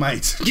point, well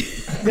made.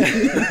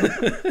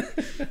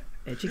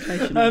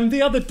 Education.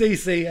 The other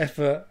DC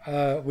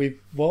effort we've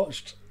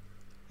watched,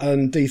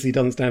 and DC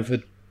doesn't stand for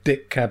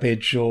dick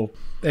cabbage or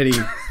any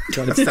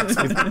kind of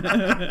sensitive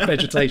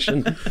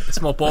vegetation.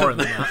 It's more boring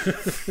than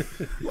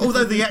that.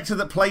 Although the actor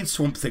that played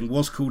Swamp Thing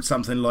was called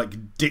something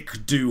like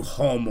Dick Du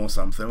Hom or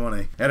something,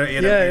 wasn't he? He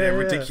had a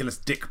ridiculous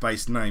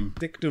dick-based name.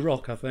 Dick Du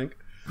Rock, I think.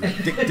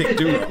 Dick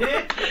Du Rock.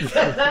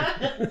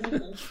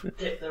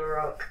 Dick the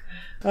Rock.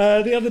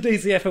 The other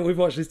DC effort we've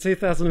watched is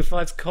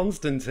 2005's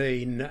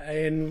Constantine,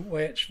 in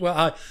which,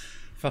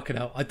 fucking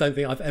hell, I don't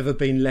think I've ever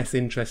been less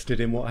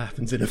interested in what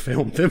happens in a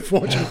film than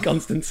watching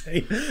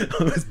Constantine.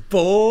 I was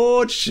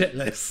bored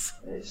shitless.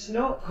 It's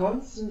not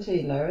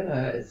Constantine, though,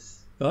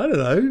 is it? I don't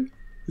know.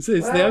 It's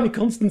the only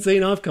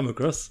Constantine I've come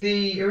across.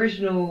 The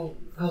original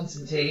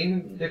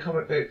Constantine, the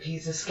comic book,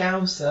 he's a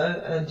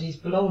Scouser and he's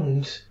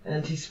blonde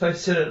and he's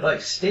supposed to look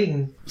like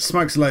Sting.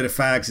 Smokes a load of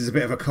fags, is a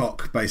bit of a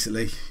cock,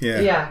 basically.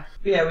 Yeah,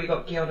 we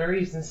got Keanu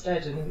Reeves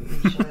instead and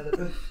Shia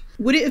LaBeouf.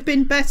 Would it have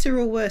been better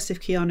or worse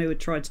if Keanu had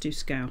tried to do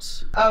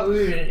Scouse? Oh, we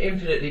would have been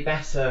infinitely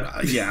better.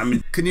 Yeah, I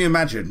mean, can you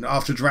imagine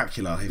after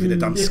Dracula if he'd have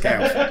done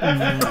Scouse?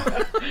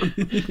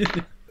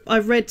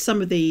 I've read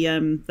some of the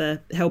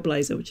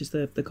Hellblazer, which is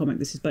the comic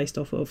this is based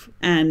off of,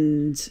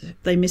 and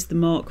they missed the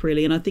mark,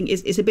 really. And I think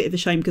it's a bit of a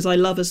shame because I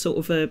love a sort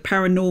of a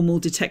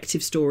paranormal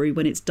detective story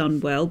when it's done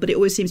well, but it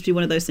always seems to be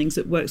one of those things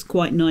that works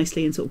quite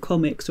nicely in sort of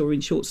comics or in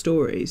short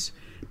stories.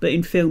 But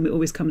in film, it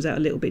always comes out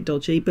a little bit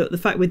dodgy. But the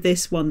fact with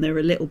this one, they're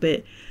a little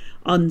bit...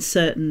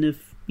 uncertain of,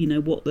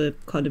 what the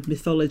kind of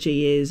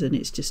mythology is, and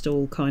it's just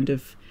all kind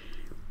of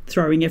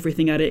throwing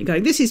everything at it and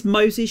going, this is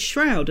Moses'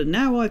 shroud and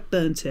now I've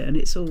burnt it, and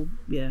it's all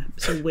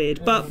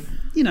weird. But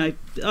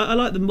I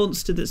like the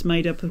monster that's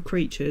made up of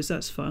creatures.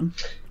 That's fun.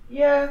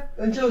 Yeah,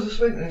 and Tilda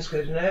Swinton's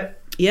good in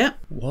it. Yeah.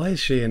 Why is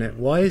she in it?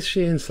 Why is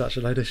she in such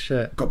a load of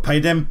shit? Got to pay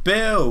them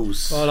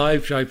bills. Well, I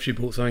hope she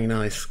bought something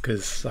nice,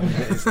 because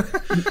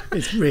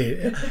it's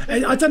really...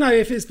 I don't know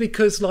if it's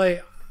because,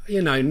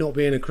 not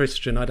being a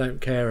Christian, I don't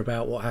care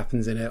about what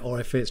happens in it, or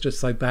if it's just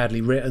so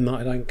badly written that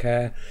I don't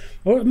care.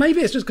 Or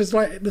maybe it's just because,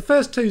 the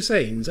first two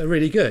scenes are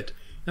really good.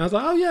 And I was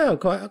like, oh yeah, I'm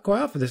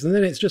quite up for this. And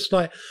then it's just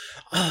I'll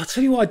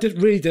tell you what I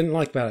really didn't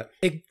like about it.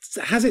 It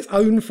has its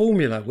own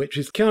formula, which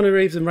is Keanu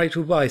Reeves and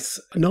Rachel Weisz.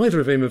 Neither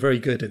of them are very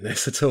good in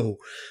this at all.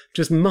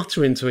 Just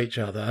muttering to each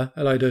other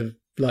a load of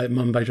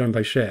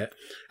mumbo-jumbo shit.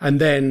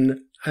 And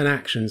then an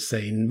action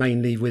scene,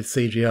 mainly with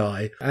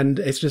CGI. And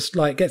it's just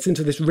gets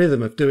into this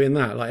rhythm of doing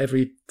that.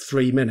 Every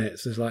 3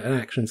 minutes there's an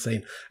action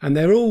scene. And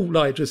they're all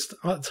just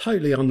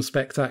totally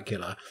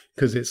unspectacular,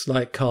 because it's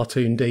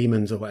cartoon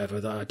demons or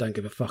whatever that I don't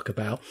give a fuck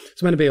about.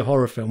 It's meant to be a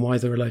horror film. Why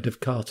is there a load of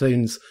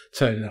cartoons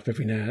turning up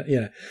every now?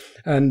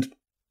 And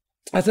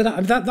I don't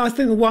know. I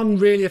think the one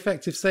really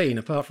effective scene,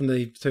 apart from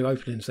the two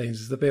opening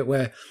scenes, is the bit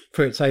where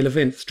Pruitt Taylor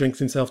Vince drinks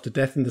himself to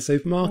death in the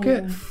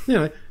supermarket.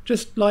 Oh.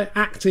 Just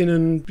acting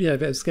and a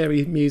bit of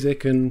scary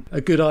music and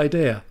a good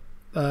idea.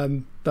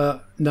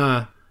 But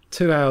nah,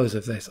 2 hours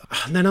of this.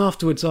 And then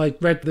afterwards, I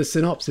read the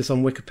synopsis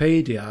on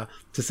Wikipedia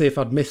to see if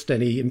I'd missed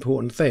any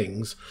important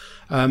things.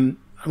 Well,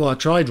 I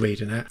tried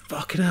reading it.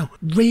 Fucking hell,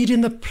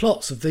 reading the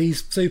plots of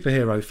these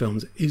superhero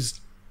films is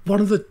one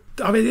of the...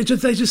 they're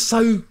just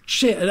so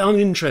shit and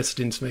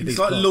uninteresting to me. It's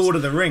like plots. Lord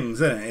of the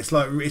Rings, isn't it?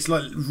 It's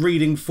like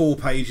reading 4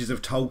 pages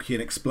of Tolkien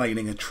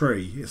explaining a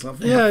tree. It's like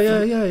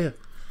yeah.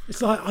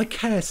 It's like I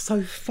care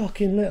so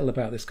fucking little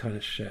about this kind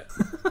of shit.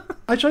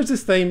 I chose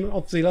this theme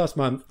obviously last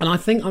month, and I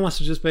think I must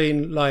have just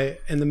been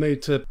in the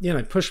mood to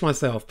push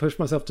myself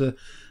to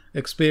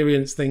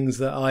experience things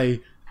that I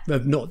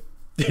have not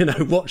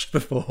watched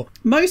before.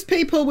 Most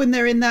people, when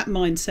they're in that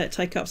mindset,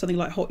 take up something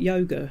like hot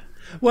yoga.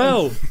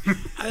 Well,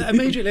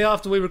 immediately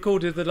after we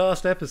recorded the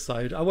last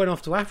episode, I went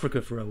off to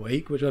Africa for a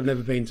week, which I've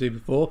never been to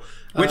before.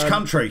 Which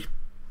country?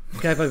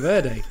 Cape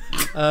Verde.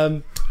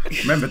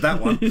 Remembered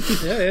that one.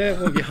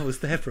 Yeah. Well, I was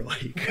there for a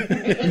week.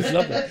 It was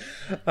lovely.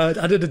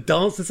 I did a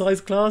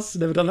dancercise class.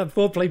 Never done that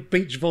before. Played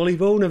beach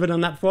volleyball. Never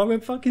done that before. I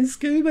went fucking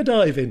scuba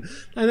diving.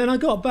 And then I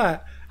got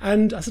back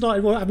and I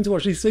started having to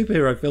watch these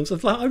superhero films. I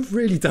was like, I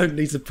really don't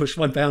need to push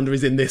my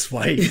boundaries in this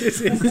way.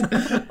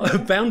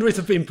 Boundaries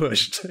have been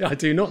pushed. I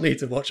do not need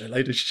to watch a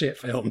load of shit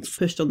films.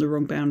 Pushed on the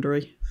wrong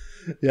boundary.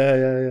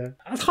 Yeah.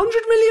 $100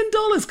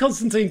 million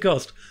Constantine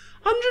cost.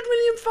 $100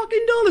 million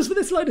fucking dollars for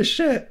this load of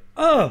shit.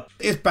 Oh,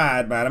 it's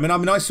bad, man. I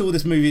mean, I saw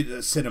this movie at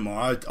the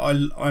cinema.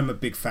 I'm a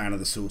big fan of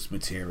the source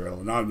material,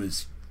 and I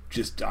was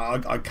just,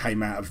 I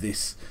came out of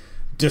this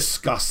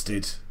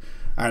disgusted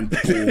and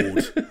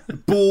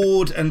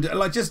bored and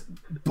just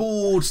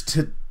bored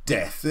to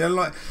death.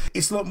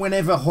 It's like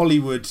whenever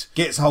Hollywood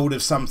gets hold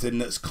of something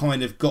that's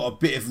kind of got a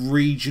bit of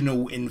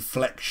regional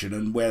inflection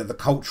and where the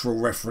cultural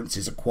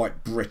references are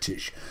quite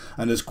British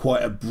and there's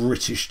quite a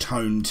British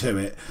tone to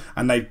it,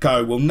 and they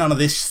go, well, none of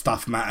this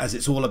stuff matters,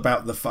 it's all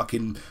about the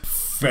fucking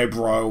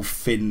febrile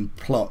thin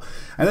plot,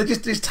 and they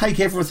just take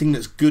everything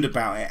that's good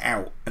about it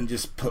out and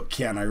just put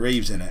Keanu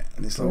Reeves in it,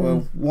 and it's like,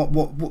 well, what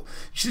you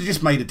should have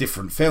just made a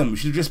different film. You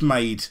should have just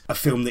made a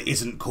film that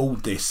isn't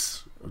called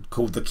this,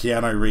 called the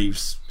Keanu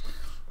Reeves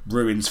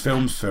Ruins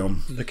Films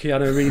film. The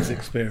Keanu Reeves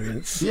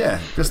Experience. Yeah,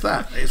 just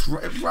that. It's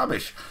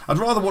rubbish. I'd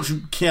rather watch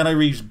Keanu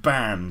Reeves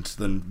Band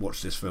than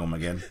watch this film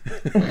again.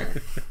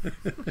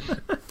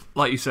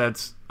 Like you said,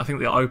 I think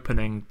the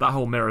opening, that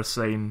whole mirror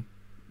scene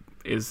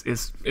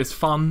is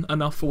fun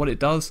enough for what it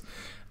does,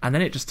 and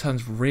then it just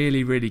turns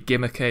really, really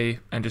gimmicky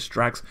and just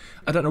drags.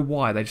 I don't know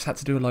why, they just had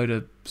to do a load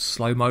of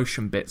slow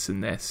motion bits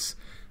in this,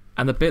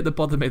 and the bit that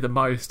bothered me the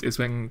most is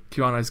when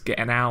Keanu's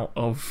getting out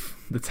of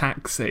the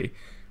taxi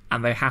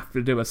and they have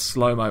to do a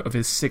slow-mo of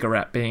his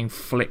cigarette being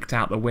flicked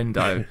out the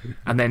window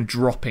and then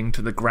dropping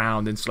to the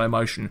ground in slow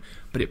motion,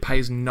 but it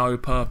pays no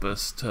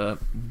purpose to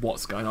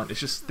what's going on. It's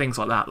just things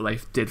like that they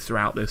did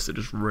throughout this that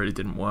just really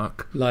didn't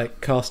work.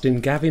 Like casting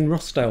Gavin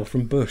Rossdale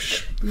from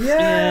Bush.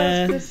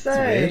 Yeah, I was gonna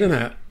say. It's weird,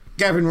 isn't it?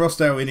 Gavin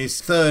Rossdale in his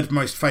third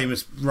most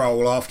famous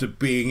role after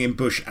being in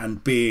Bush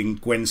and being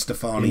Gwen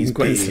Stefani's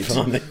Gwen beard.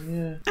 Stefani.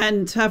 Yeah.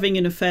 And having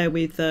an affair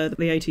with the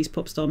 80s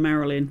pop star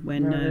Marilyn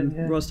when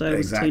Rossdale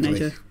was a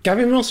teenager.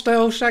 Gavin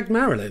Rossdale shagged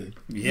Marilyn?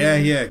 Yeah.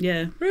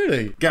 Yeah.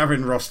 Really?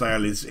 Gavin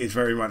Rossdale is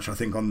very much, I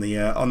think, on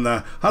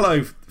the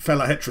hello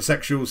fellow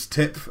heterosexuals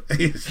tip.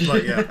 He's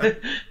like, yeah.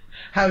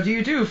 How do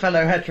you do,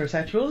 fellow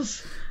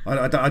heterosexuals?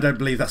 I don't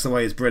believe that's the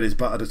way his bread is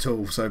buttered at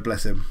all, so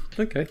bless him.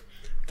 Okay.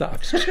 I'm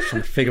just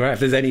trying to figure out if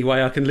there's any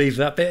way I can leave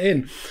that bit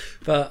in.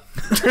 But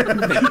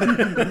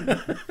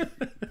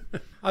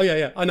oh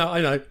yeah, I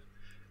know.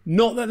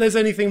 Not that there's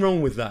anything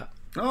wrong with that.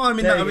 Oh, I'm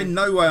in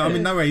no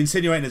way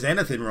insinuating there's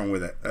anything wrong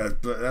with it.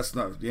 But that's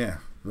not. Yeah.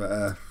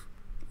 But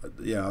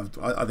yeah,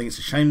 I think it's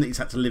a shame that he's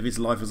had to live his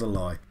life as a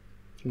lie.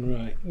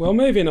 Right. Well,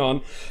 moving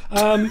on.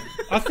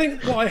 I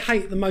think what I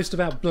hate the most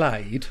about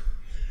Blade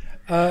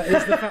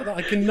is the fact that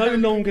I can no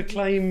longer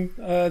claim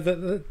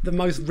that the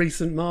most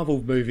recent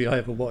Marvel movie I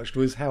ever watched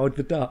was Howard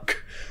the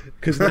Duck,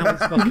 because now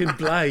it's fucking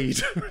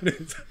Blade.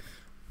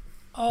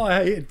 Oh,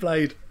 I hated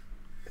Blade.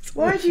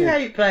 Why do you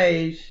hate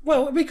Blade?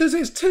 Well, because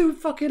it's 2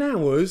 fucking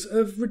hours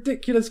of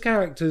ridiculous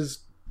characters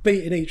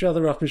beating each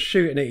other up and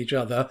shooting at each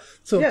other,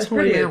 sort of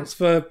time outs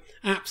for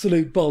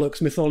absolute bollocks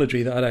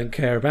mythology that I don't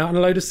care about, and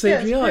a load of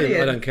CGI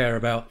that I don't care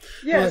about.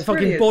 Yeah, like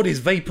fucking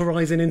bodies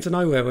vaporising into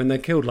nowhere when they're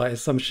killed, like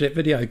it's some shit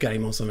video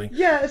game or something.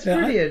 Yeah, it's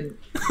brilliant.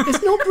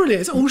 It's not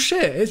brilliant. It's all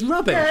shit. It's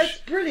rubbish. Yeah, it's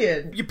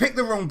brilliant. You picked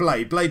the wrong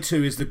Blade. Blade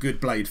 2 is the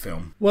good Blade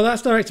film. Well,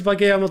 that's directed by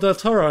Guillermo del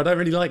Toro. I don't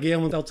really like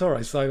Guillermo del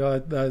Toro,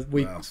 so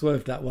we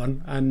swerved that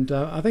one. And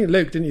I think,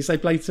 Luke, didn't you say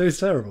Blade 2 is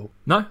terrible?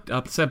 No,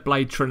 I said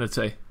Blade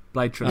Trinity.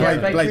 Blade Trinity.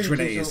 Yeah, Blade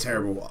Trinity is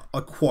terrible. I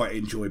quite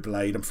enjoy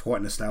Blade. I'm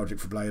quite nostalgic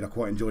for Blade. I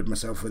quite enjoyed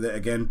myself with it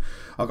again.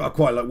 I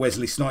quite like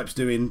Wesley Snipes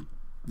doing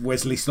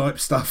Wesley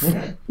Snipes stuff.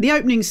 The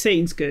opening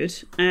scene's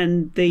good,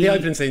 and the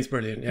opening scene's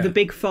brilliant. Yeah. The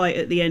big fight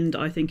at the end,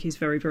 I think, is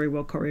very, very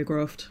well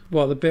choreographed.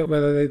 Well, the bit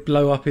where they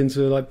blow up into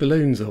like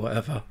balloons or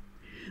whatever.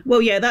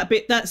 Well, yeah, that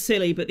bit, that's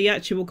silly, but the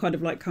actual kind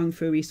of like kung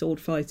fu-y sword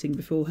fighting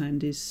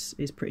beforehand is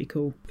pretty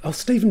cool. Oh,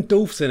 Stephen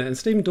Dorff's in it, and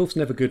Stephen Dorff's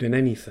never good in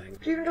anything.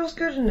 Stephen Dorff's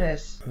good in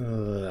this.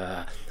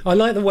 I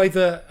like the way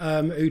that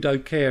Udo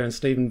Kier and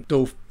Stephen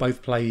Dorff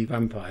both play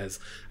vampires,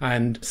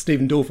 and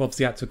Stephen Dorff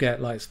obviously had to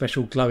get like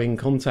special glowing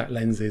contact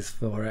lenses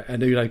for it,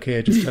 and Udo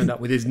Kier just turned up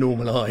with his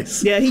normal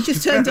eyes. Yeah, he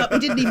just turned up, he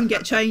didn't even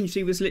get changed,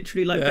 he was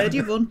literally like, where do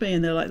you want me?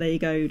 And they're like, there you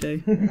go,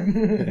 Udo.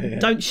 Yeah.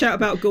 Don't shout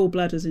about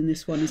gallbladders in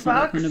this one, it's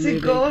not that kind of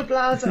movie.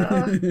 Gallbladder.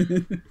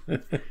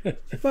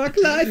 Fuck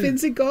life in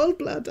the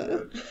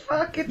gallbladder.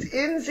 Fuck it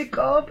in the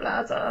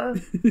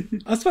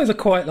gallbladder. I suppose I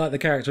quite like the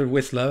character of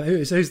Whistler.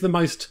 Who's the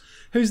most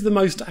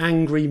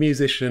angry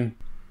musician?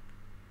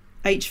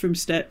 H from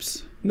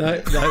Steps.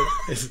 No,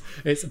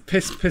 it's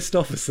pissed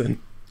offerson.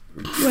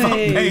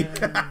 Wait.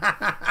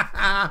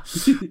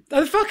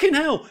 Oh, fucking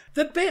hell!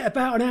 The bit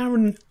about an hour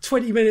and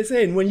 20 minutes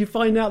in when you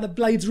find out that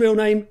Blade's real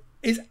name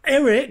is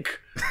Eric.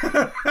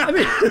 I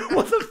mean,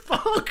 what the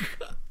fuck?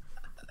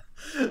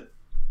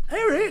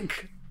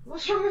 Eric?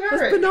 What's wrong with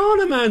That's Eric?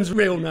 Banana Man's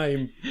real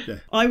name. Yeah.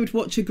 I would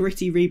watch a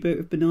gritty reboot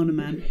of Banana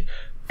Man.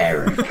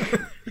 Eric.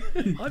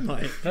 I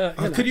might.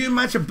 Could you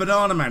imagine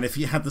Banana Man if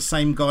you had the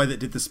same guy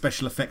that did the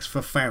special effects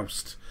for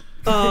Faust?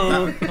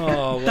 Oh,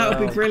 wow. that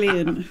would be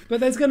brilliant. But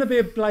there's going to be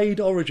a Blade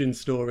origin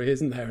story,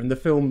 isn't there? And the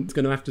film's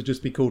going to have to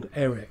just be called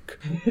Eric.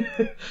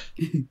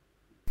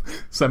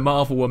 So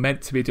Marvel were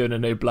meant to be doing a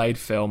new Blade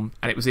film,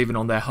 and it was even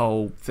on their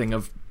whole thing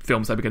of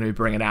films they were going to be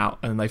bringing out,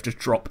 and they've just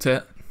dropped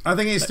it. I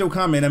think it's still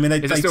coming. I mean,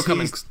 they still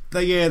coming?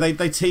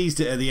 They teased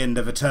it at the end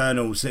of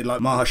Eternals.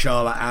 Like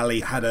Mahershala Ali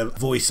had a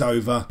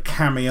voiceover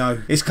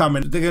cameo. It's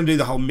coming. They're going to do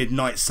the whole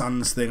Midnight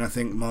Suns thing, I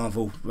think,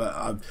 Marvel.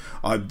 But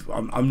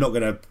I'm not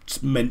going to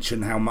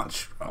mention how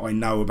much I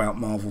know about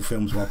Marvel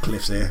films while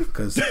Cliff's here,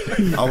 because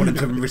I want him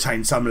to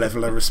retain some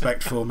level of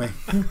respect for me.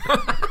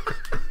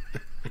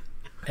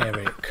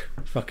 Eric.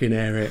 Fucking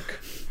Eric.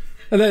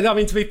 And then, I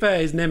mean, to be fair,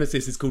 his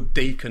nemesis is called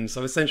Deacon,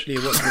 so essentially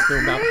you're watching a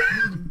film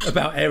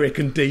about Eric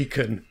and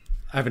Deacon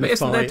having a fight.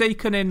 Isn't there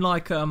Deacon in,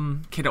 like,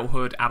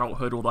 Kidulthood,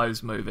 Adulthood, all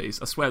those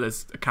movies? I swear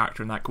there's a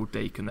character in that called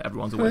Deacon that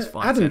everyone's always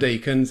fighting. Adam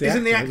Deacon's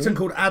Isn't the actor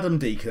called Adam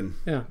Deacon?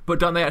 Yeah. But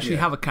don't they actually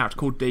have a character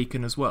called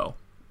Deacon as well?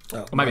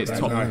 Oh, Or maybe it's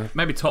Top Boy.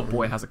 Maybe Top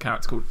Boy has a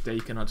character called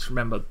Deacon. I just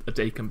remember a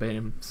Deacon being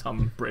in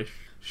some British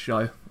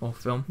show or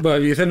film.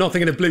 Well, you're not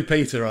thinking of Blue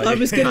Peter, are you? I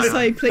was going to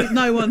say, please,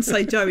 no one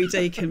say Joey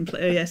Deacon.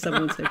 Yes,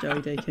 someone say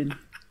Joey Deacon.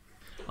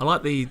 I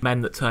like the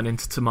men that turn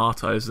into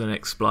tomatoes and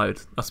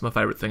explode. That's my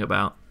favourite thing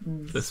about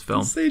this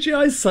film.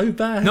 CGI is so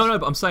bad. No,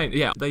 but I'm saying,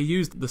 yeah, they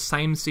used the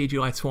same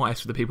CGI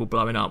twice for the people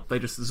blowing up. They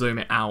just zoom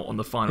it out on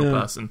the final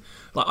person.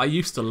 Like, I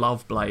used to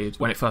love Blade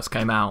when it first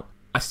came out.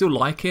 I still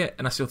like it,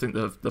 and I still think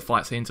the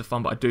fight scenes are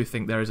fun, but I do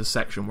think there is a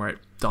section where it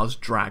does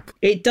drag.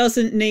 It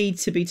doesn't need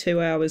to be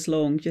 2 hours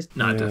long.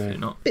 No, definitely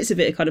not. It's a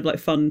bit of kind of like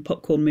fun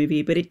popcorn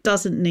movie, but it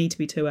doesn't need to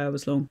be 2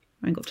 hours long.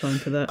 I ain't got time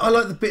for that. I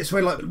like the bits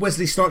where like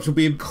Wesley Snipes will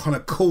be kind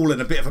of cool and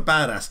a bit of a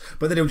badass,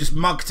 but then he'll just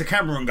mug to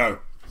camera and go,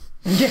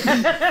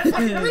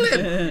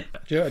 brilliant.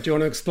 Do you want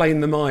to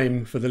explain the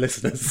mime for the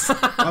listeners?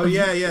 Oh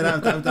yeah,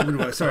 that would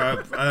work.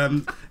 Sorry,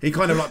 he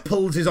kind of like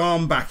pulls his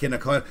arm back in a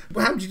kind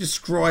of, how would you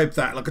describe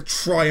that? Like a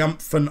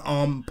triumphant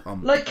arm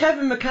pump. Like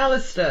Kevin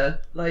McAllister.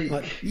 Like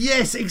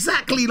yes,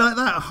 exactly like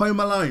that. Home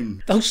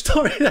Alone. Oh,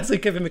 sorry, that's a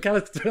Kevin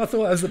McAllister. I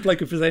thought that was the bloke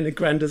who presented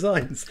Grand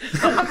Designs.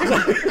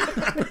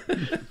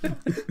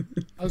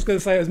 I was going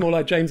to say it was more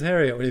like James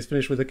Herriot when he's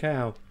finished with a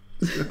cow.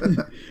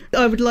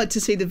 I would like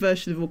to see the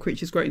version of All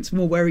Creatures Great and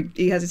Small where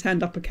he has his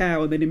hand up a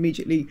cow and then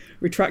immediately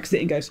retracts it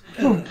and goes,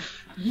 oh,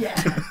 yeah.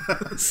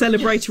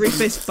 Celebratory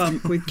fist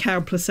bump with cow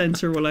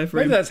placenta all over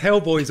Maybe him. that's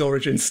Hellboy's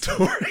origin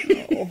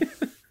story.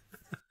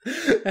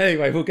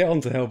 Anyway, we'll get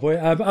on to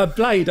Hellboy.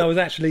 Blade, I was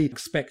actually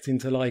expecting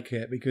to like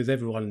it because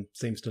everyone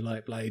seems to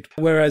like Blade.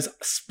 Whereas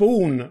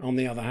Spawn, on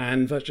the other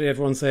hand, virtually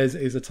everyone says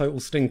is a total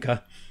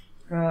stinker.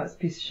 Oh, that's a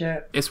piece of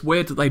shit. It's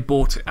weird that they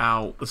bought it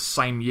out the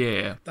same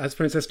year. As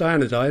Princess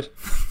Diana died.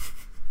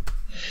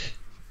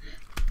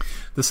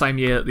 The same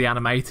year that the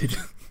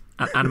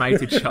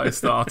animated show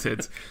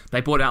started.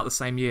 They bought it out the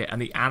same year,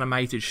 and the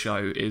animated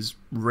show is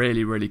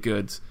really, really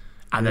good.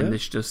 And then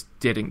this just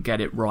didn't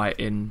get it right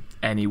in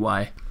any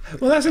way.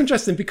 Well, that's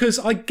interesting because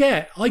I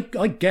get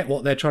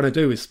what they're trying to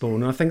do with Spawn,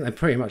 and I think they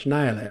pretty much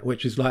nail it,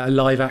 which is like a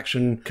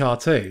live-action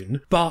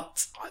cartoon.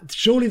 But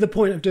surely the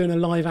point of doing a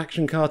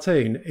live-action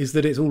cartoon is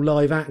that it's all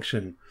live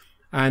action.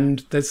 And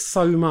there's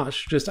so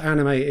much just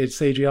animated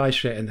CGI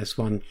shit in this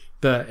one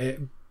that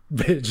it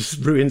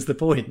just ruins the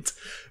point.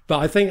 But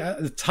I think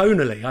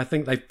tonally, I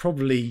think they've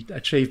probably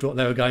achieved what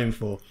they were going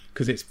for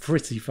because it's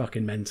pretty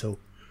fucking mental.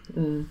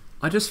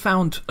 I just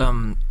found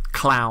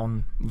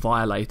Clown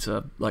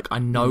Violator, like, I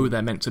know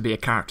they're meant to be a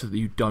character that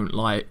you don't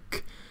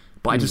like,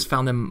 but I just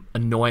found them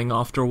annoying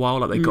after a while.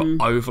 Like, they got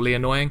overly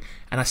annoying,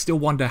 and I still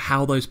wonder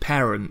how those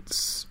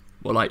parents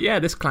were like, yeah,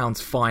 this clown's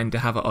fine to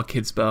have at our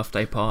kid's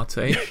birthday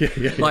party.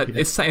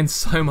 It's saying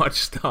so much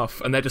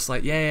stuff, and they're just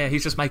like, yeah,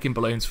 he's just making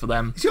balloons for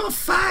them. Is your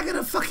fag and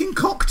a fucking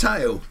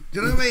cocktail?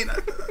 Do you know what I mean?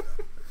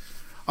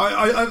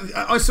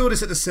 I saw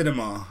this at the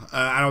cinema,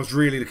 and I was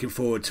really looking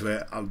forward to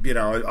it.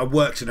 I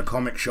worked in a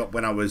comic shop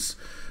when I was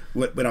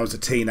a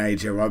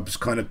teenager. I was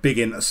kind of big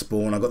into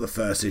Spawn. I got the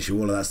first issue,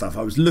 all of that stuff.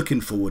 I was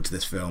looking forward to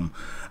this film,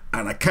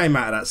 and I came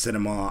out of that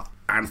cinema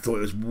and thought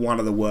it was one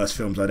of the worst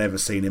films I'd ever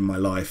seen in my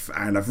life.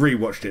 And I've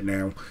rewatched it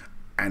now,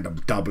 and I'm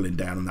doubling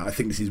down on that. I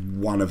think this is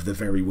one of the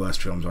very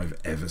worst films I've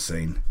ever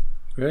seen.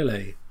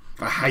 Really?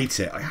 I hate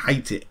it. I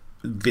hate it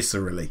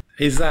viscerally.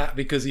 Is that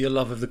because of your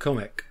love of the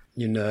comic?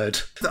 You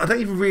nerd. I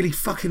don't even really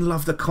fucking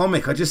love the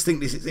comic. I just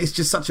think it's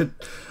just such a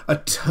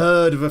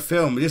turd of a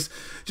film.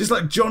 Just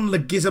like John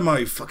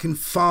Leguizamo fucking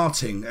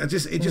farting.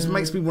 It just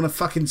makes me want to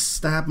fucking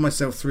stab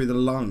myself through the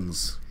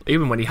lungs.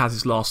 Even when he has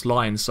his last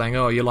line saying,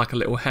 "Oh, you're like a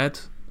little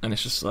head," and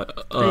it's just like,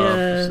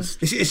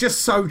 it's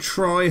just so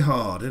try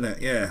hard, isn't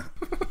it? Yeah.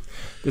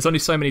 There's only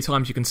so many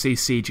times you can see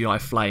CGI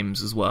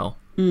flames as well.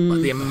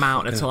 Like the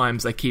amount of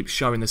times they keep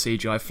showing the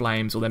CGI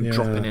flames or them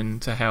dropping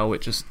into hell,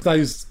 it just...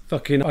 Those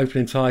fucking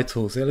opening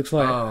titles, it looks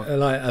like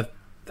a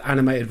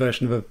animated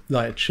version of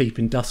a cheap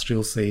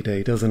industrial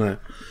CD, doesn't it?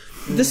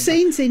 The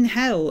scenes in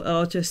hell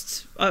are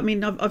just... I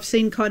mean, I've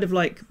seen kind of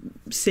like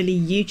silly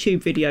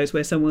YouTube videos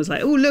where someone was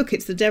like, oh, look,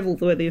 it's the devil,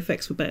 where the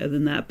effects were better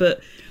than that.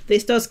 But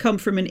this does come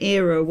from an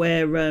era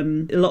where a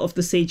lot of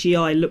the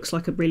CGI looks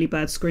like a really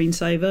bad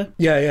screensaver.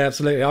 Yeah,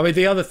 absolutely. I mean,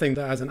 the other thing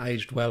that hasn't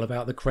aged well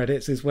about the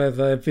credits is where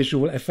the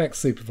visual effects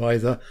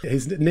supervisor,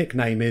 his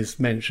nickname is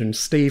mentioned,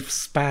 Steve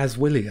Spaz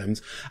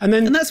Williams. And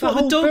that's what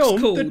the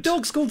dog's called. The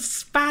dog's called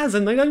Spaz,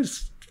 and they don't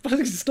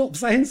stop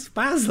saying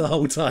Spaz the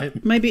whole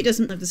time. Maybe it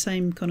doesn't have the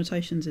same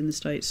connotations in the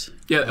States.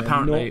 Yeah,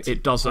 apparently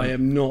it doesn't. I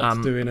am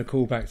not doing a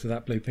callback to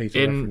that Blue Peter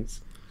reference.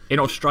 In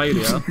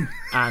Australia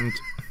and...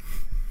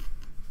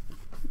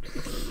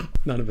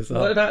 None of us are.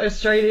 What about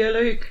Australia,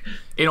 Luke?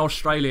 In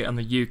Australia and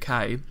the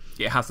UK,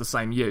 it has the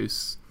same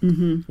use.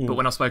 Mm-hmm. But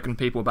when I've spoken to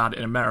people about it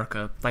in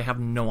America, they have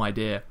no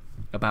idea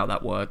about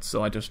that word.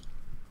 So I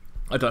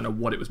don't know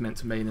what it was meant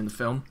to mean in the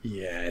film.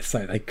 Yeah,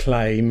 so they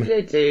claim.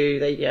 They do.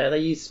 They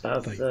use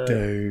spaz. They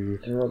do.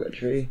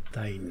 Derogatory.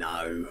 They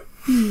know.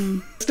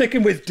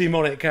 Sticking with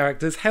demonic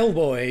characters,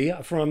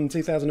 Hellboy from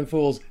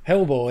 2004's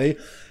Hellboy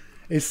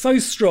is so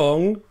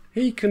strong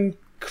he can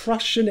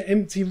crush an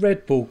empty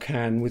Red Bull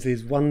can with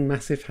his one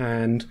massive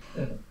hand.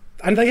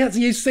 And they had to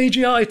use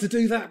CGI to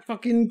do that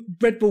fucking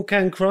Red Bull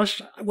can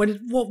crush.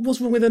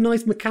 What's wrong with a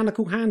nice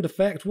mechanical hand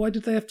effect? Why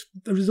did they have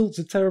the results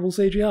of terrible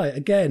CGI?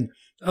 Again,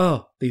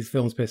 these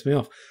films piss me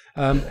off.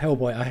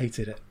 Hellboy, I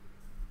hated it.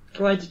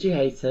 Why did you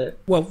hate it?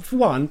 Well, for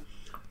one,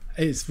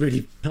 it's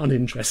really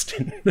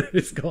uninteresting.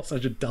 It's got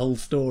such a dull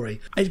story.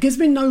 It gives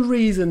me no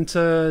reason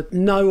to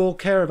know or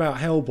care about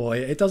Hellboy.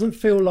 It doesn't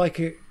feel like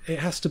it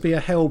has to be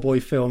a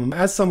Hellboy film.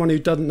 As someone who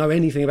doesn't know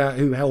anything about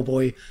who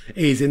Hellboy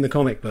is in the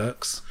comic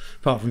books,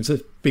 apart from a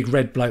big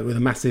red bloke with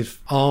a massive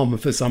arm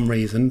for some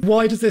reason,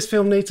 why does this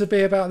film need to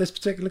be about this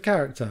particular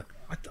character?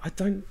 I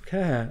don't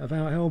care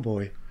about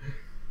Hellboy.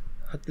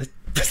 I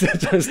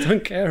just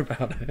don't care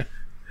about it.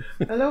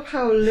 I love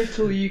how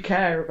little you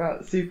care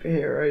about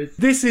superheroes.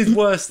 This is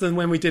worse than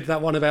when we did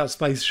that one about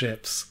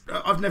spaceships.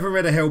 I've never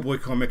read a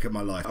Hellboy comic in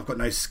my life. I've got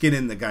no skin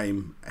in the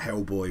game,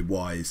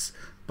 Hellboy-wise.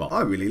 But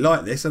I really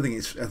like this. I think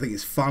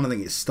it's fun. I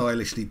think it's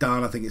stylishly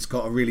done. I think it's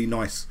got a really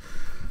nice,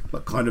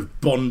 like, kind of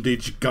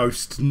bondage,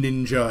 ghost,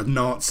 ninja,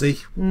 Nazi.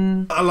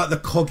 I like the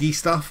coggy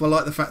stuff. I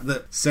like the fact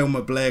that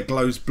Selma Blair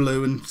glows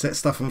blue and sets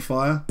stuff on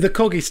fire. The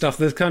coggy stuff,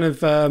 the kind of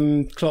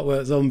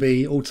Clockwork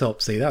Zombie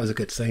autopsy, that was a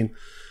good scene.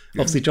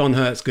 Yeah. Obviously, John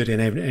Hurt's good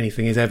in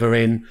anything he's ever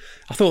in.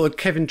 I thought that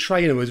Kevin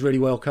Trainor was really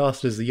well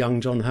cast as the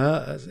young John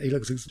Hurt. He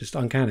looks just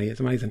uncanny.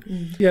 It's amazing.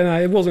 Yeah,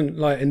 no, it wasn't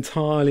like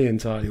entirely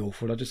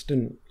awful. I just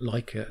didn't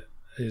like it.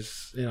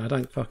 I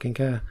don't fucking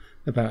care.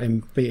 about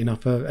him beating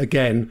up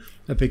again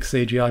a big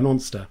CGI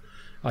monster.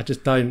 I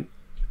just don't,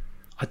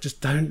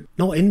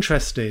 not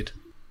interested.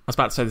 I was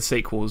about to say the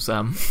sequel's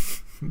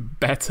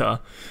better,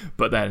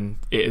 but then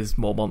it is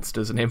more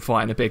monsters and him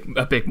fighting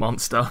a big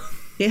monster.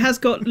 It has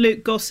got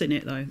Luke Goss in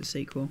it, though, the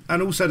sequel.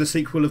 And also the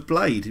sequel of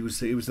Blade. He was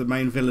the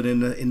main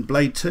villain in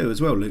Blade 2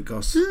 as well, Luke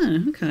Goss.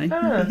 Oh, okay.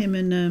 Maybe him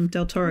and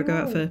Del Toro go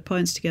out for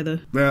pints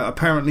together. Well,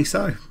 apparently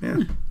so,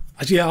 yeah.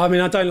 Yeah, I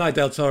mean, I don't like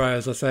Del Toro,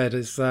 as I said.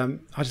 It's I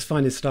just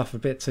find his stuff a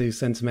bit too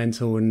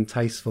sentimental and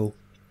tasteful.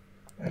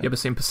 You ever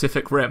seen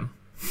Pacific Rim?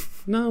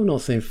 No, I'm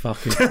not seeing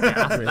fucking...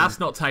 That's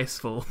not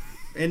tasteful.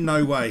 In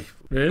no way.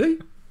 Really?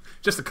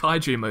 Just a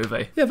kaiju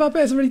movie. Yeah, but I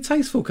bet it's a really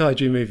tasteful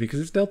kaiju movie because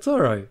it's Del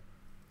Toro.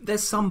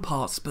 There's some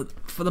parts, but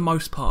for the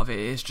most part of it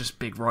is just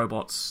big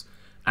robots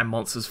and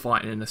monsters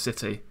fighting in a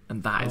city,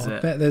 and that is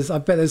it. I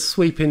bet there's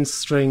sweeping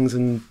strings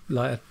and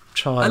like a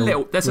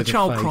child. There's a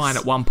child crying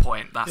at one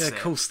point. That's it. Of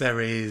course there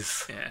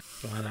is. Yeah.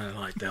 I don't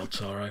like Del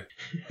Toro.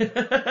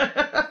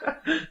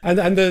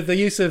 and the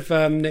use of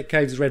Nick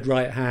Cave's red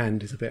right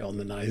hand is a bit on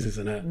the nose,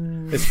 isn't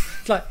it?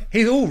 It's like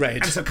he's all red.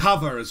 And it's a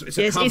cover. It's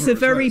a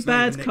very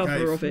bad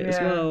cover of it as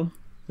well.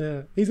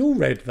 Yeah, he's all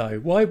red though.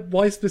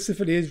 Why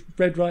specifically his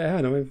red right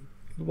hand? I mean,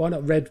 why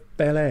not red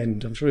bell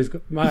end? I'm sure he's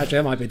got. Actually,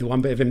 that might be the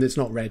one bit of him that's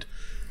not red.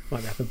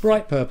 Might have a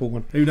bright purple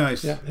one. Who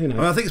knows? Yeah, who knows?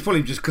 Well, I think it's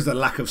probably just because of the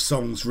lack of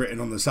songs written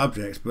on the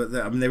subject, but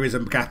I mean, there is a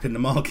gap in the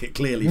market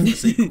clearly for the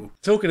sequel.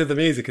 Talking of the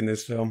music in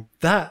this film,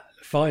 that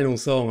final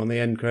song on the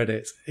end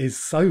credits is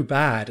so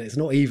bad it's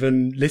not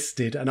even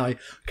listed, and I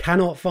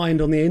cannot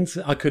find on the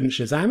internet. I couldn't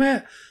Shazam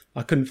it.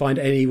 I couldn't find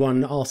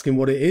anyone asking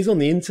what it is on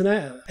the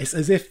internet. It's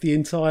as if the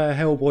entire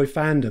Hellboy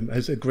fandom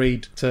has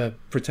agreed to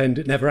pretend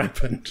it never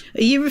happened.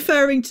 Are you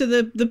referring to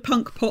the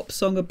punk pop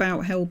song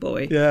about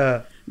Hellboy?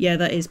 Yeah. Yeah,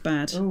 that is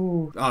bad.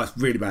 Ooh. Oh, it's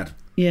really bad.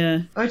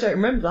 Yeah. I don't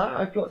remember that.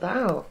 I blocked that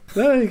out.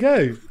 There you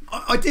go.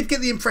 I did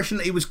get the impression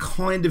that he was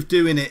kind of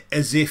doing it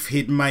as if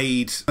he'd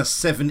made a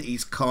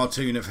 70s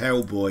cartoon of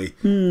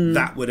Hellboy.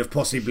 That would have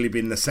possibly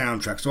been the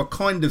soundtrack. So I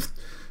kind of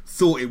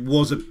thought it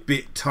was a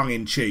bit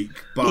tongue-in-cheek,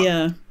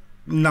 but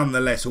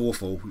nonetheless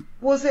awful.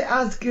 Was it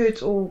as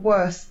good or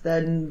worse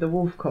than the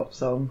Wolf Cop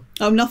song?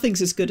 Oh,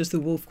 nothing's as good as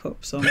the Wolf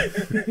Cop song.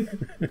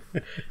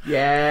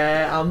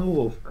 Yeah, I'm the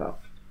Wolf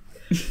Cop.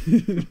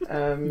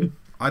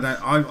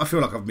 I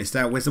feel like I've missed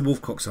out. Where's the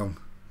Wolf Cop song?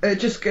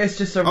 It's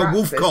just a rap.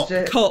 Wolf Cop.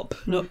 Cop,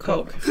 not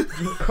cock.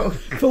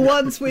 For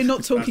once, we're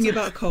not talking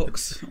about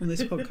cocks on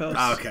this podcast.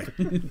 Oh, okay.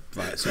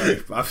 Right,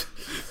 sorry.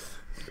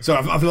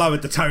 I've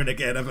lowered the tone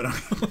again, haven't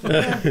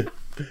I?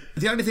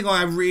 The only thing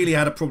I really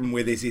had a problem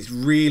with is his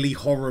really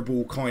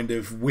horrible kind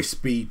of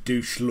wispy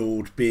douche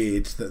lord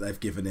beard that they've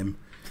given him.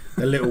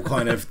 The little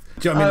kind of,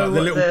 do you know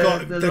what I mean?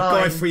 Like the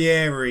Guy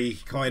Fieri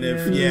kind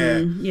of,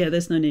 Yeah,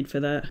 there's no need for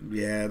that.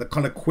 Yeah, the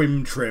kind of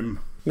quim trim.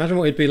 Imagine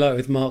what it'd be like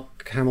with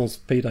Mark Hamill's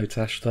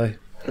pedo-tash, though.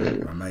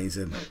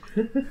 Amazing.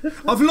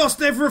 I've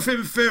lost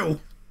everything, Phil.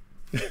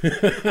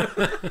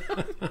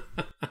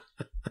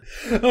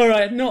 All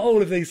right, not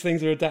all of these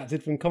things are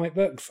adapted from comic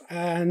books,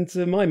 and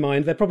to my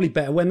mind, they're probably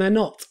better when they're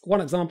not.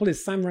 One example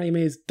is Sam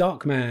Raimi's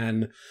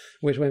Darkman,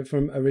 which went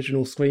from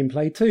original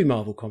screenplay to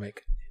Marvel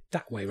comic.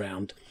 That way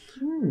round.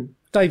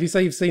 Dave, you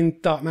say you've seen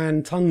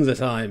Darkman tons of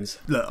times.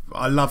 Look,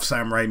 I love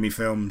Sam Raimi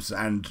films,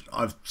 and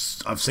I've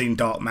seen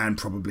Darkman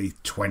probably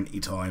 20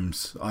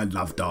 times. I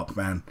love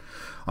Darkman.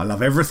 I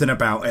love everything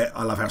about it.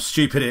 I love how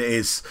stupid it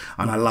is,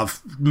 and I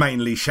love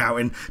mainly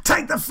shouting,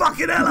 "Take the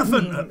fucking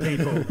elephant!" at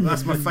people.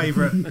 That's my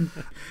favourite.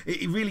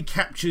 It really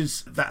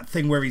captures that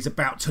thing where he's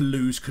about to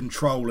lose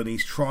control and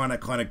he's trying to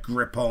kind of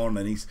grip on,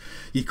 and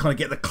you kind of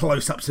get the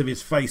close-ups of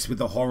his face with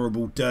the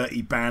horrible,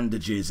 dirty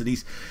bandages, and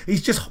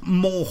he's just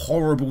more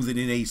horrible than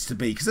he needs to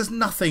be, because there's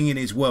nothing in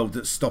his world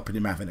that's stopping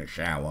him having a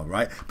shower,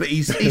 right? But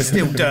he's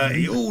still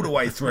dirty all the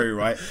way through,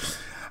 right?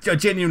 I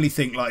genuinely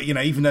think, like, you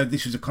know, even though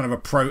this was a kind of a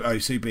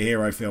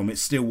proto-superhero film,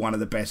 it's still one of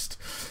the best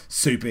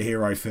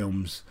superhero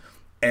films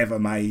ever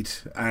made.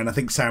 And I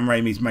think Sam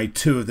Raimi's made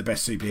two of the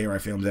best superhero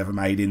films ever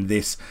made in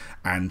this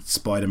and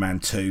Spider-Man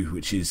 2,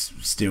 which is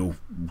still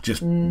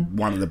just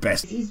one of the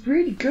best. He's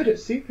really good at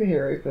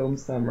superhero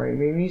films, Sam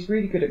Raimi. I mean, he's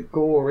really good at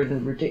gore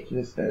and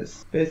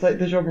ridiculousness. But it's like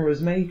the genre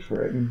was made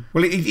for him.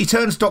 Well, he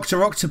turns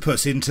Dr.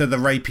 Octopus into the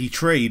rapey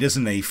tree,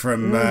 doesn't he,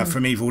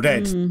 from Evil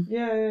Dead?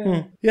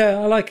 Yeah. Yeah,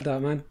 I like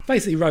that, man.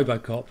 Basically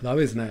Robocop, though,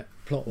 isn't it?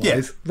 Plot-wise.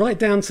 Yeah. Right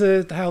down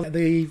to how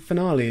the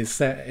finale is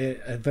set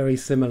at a very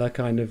similar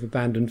kind of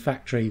abandoned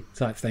factory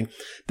type thing.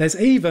 There's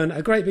even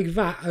a great big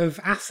vat of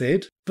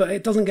acid, but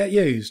it doesn't get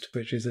used,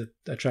 which is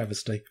a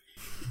travesty.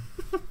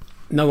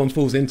 No one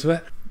falls into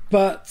it.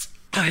 But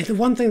the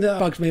one thing that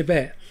bugs me a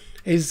bit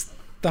is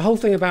the whole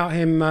thing about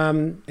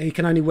him, he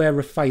can only wear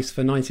a face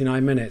for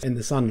 99 minutes in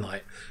the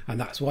sunlight, and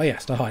that's why he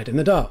has to hide in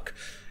the dark.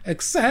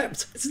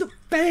 Except it's not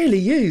barely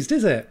used,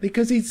 is it?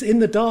 Because he's in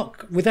the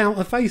dark without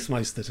a face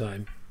most of the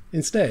time.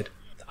 Instead,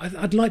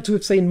 I'd like to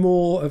have seen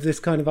more of this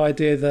kind of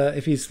idea that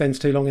if he spends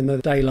too long in the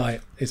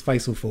daylight, his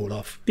face will fall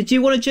off. But do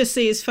you want to just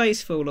see his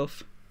face fall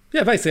off?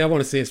 Yeah, basically, I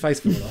want to see his face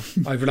fall off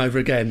over and over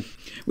again.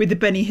 With the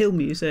Benny Hill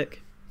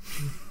music.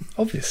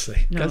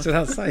 Obviously, goes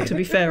without saying. To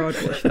be fair,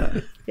 I'd watch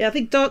that. Yeah, I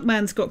think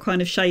Darkman's got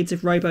kind of shades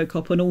of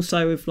RoboCop and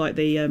also of like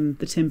the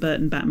Tim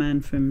Burton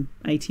Batman from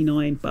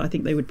 '89. But I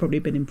think they would probably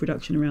have been in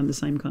production around the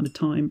same kind of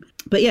time.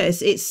 But yeah,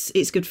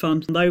 it's good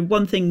fun. Though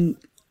one thing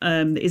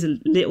that is a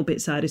little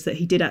bit sad is that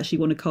he did actually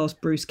want to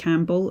cast Bruce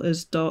Campbell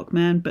as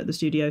Darkman, but the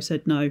studio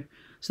said no.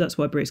 So that's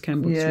why Bruce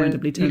Campbell just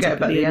randomly turns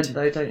up at the end.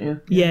 though, don't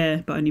you? Yeah,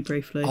 but only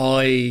briefly.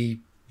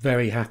 I'm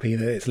very happy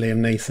that it's Liam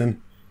Neeson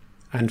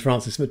and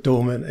Frances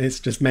McDormand. It's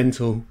just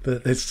mental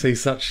that there's two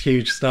such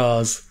huge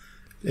stars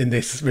in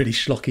this really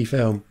schlocky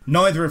film.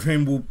 Neither of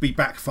whom will be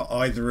back for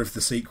either of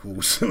the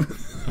sequels.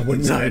 I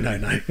wouldn't. No.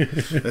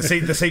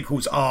 The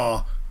sequels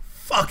are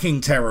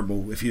fucking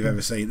terrible. If you've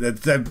ever seen,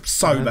 they're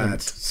so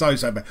bad, so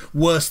bad.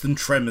 Worse than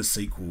Tremors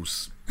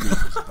sequels.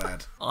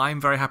 Bad.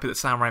 I'm very happy that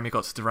Sam Raimi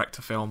got to direct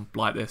a film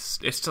like this.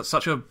 It's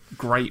such a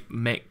great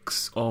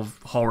mix of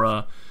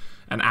horror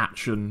and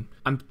action.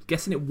 I'm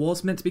guessing it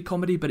was meant to be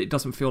comedy, but it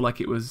doesn't feel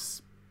like it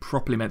was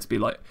properly meant to be.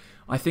 Like,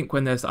 I think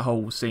when there's that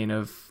whole scene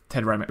of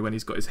Ted Raimi when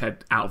he's got his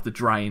head out of the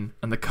drain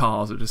and the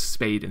cars are just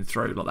speeding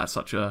through, like that's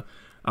such a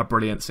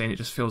brilliant scene. It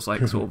just feels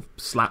like sort of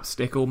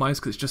slapstick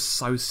almost, because it's just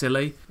so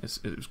silly.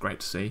 It was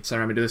great to see Sam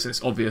Raimi do this, and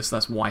it's obvious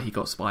that's why he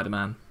got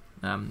Spider-Man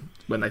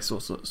when they saw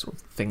sort of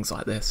things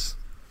like this.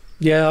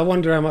 Yeah, I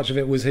wonder how much of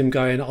it was him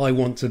going, I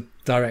want to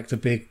direct a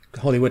big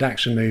Hollywood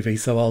action movie,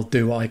 so I'll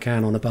do what I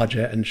can on a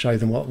budget and show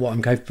them what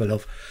I'm capable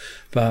of.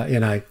 But, you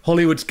know,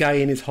 Hollywood's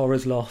gain is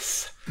horror's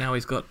loss. Now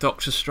he's got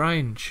Doctor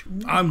Strange.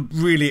 I'm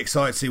really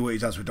excited to see what he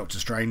does with Doctor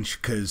Strange,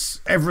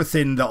 because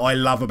everything that I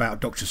love about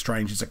Doctor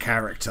Strange as a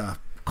character,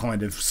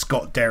 kind of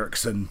Scott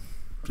Derrickson,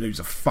 who's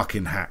a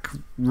fucking hack,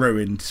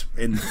 ruined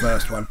in the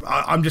first one.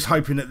 I'm just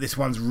hoping that this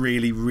one's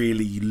really,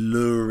 really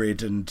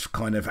lurid and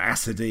kind of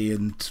acidy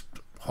and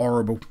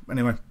horrible.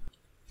 Anyway.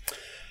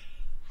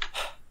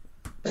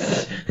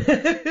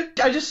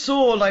 I just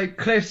saw like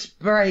Cliff's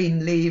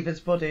brain leave his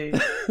body.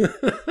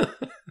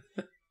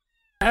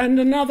 And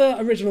another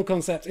original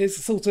concept is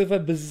sort of a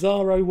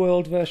bizarro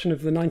world version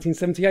of the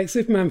 1978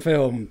 Superman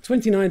film,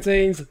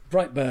 2019's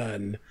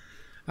Brightburn.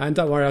 And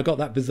don't worry, I got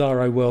that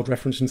bizarro world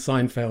reference from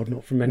Seinfeld,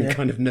 not from any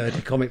kind of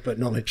nerdy comic book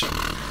knowledge.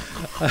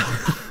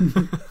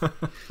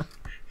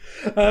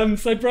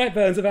 So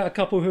Brightburn's about a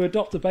couple who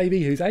adopt a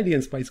baby whose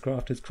alien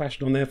spacecraft has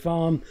crashed on their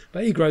farm,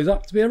 but he grows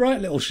up to be a right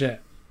little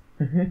shit.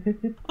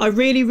 I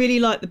really,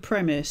 really like the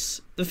premise.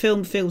 The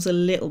film feels a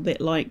little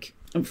bit like,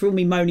 and for all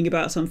me moaning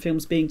about some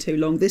films being too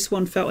long, this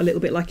one felt a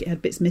little bit like it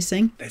had bits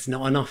missing. There's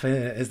not enough in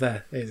it, is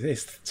there?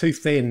 It's too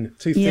thinly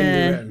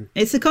written.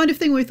 It's the kind of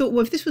thing where we thought,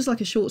 well, if this was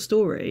like a short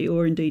story,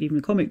 or indeed even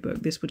a comic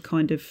book, this would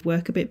kind of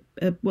work a bit,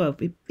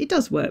 it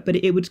does work, but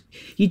it would,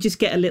 you just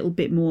get a little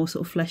bit more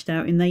sort of fleshed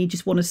out in there. You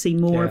just want to see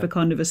more of a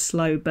kind of a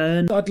slow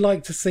burn. I'd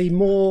like to see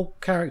more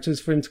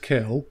characters for him to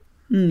kill,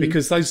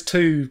 because those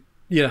two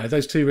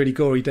really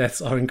gory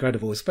deaths are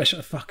incredible,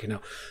 especially fucking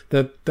hell.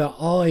 The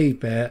eye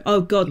bit. Oh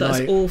god,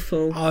 that's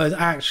awful. I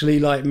actually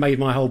made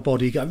my whole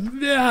body go,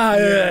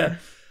 yeah.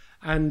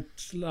 And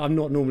I'm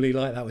not normally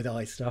like that with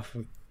eye stuff,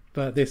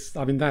 but this,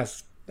 I mean,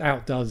 that's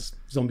outdoes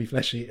zombie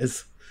flesh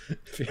eaters,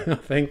 I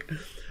think.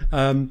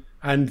 And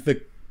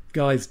the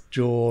guy's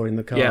jaw in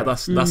the car. Yeah,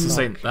 that's the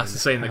scene. That's the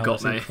scene that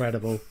got me.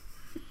 Incredible.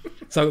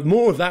 So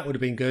more of that would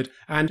have been good.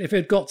 And if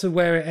it got to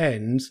where it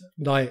ends,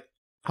 like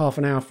half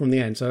an hour from the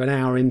end, so an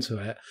hour into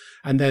it,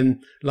 and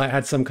then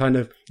had some kind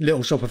of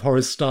Little Shop of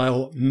Horrors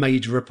style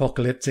major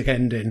apocalyptic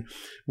ending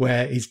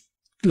where is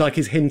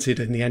hinted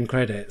in the end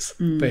credits.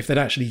 But if they'd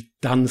actually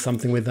done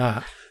something with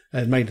that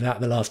and made that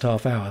the last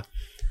half hour,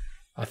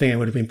 I think it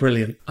would have been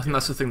brilliant. I think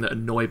that's the thing that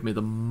annoyed me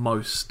the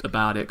most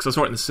about it, because I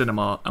saw it in the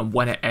cinema, and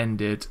when it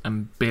ended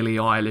and Billie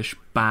Eilish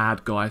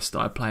Bad Guy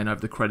started playing over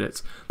the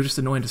credits, it was just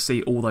annoying to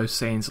see all those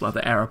scenes, like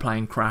the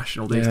aeroplane crash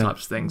and all these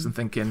types of things, and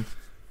thinking,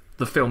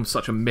 the film's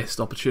such a missed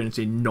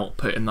opportunity not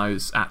putting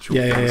those actual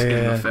things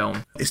in the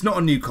film. It's not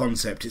a new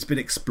concept. It's been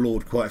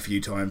explored quite a few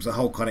times. The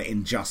whole kind of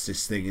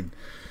injustice thing in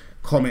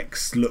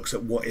comics looks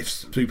at what if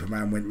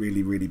Superman went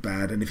really, really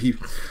bad. And have you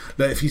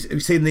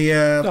seen the?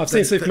 I've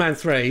seen Superman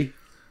 3.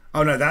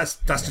 Oh no, that's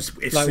just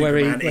if where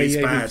Superman is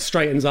bad. He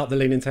straightens up the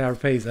Leaning Tower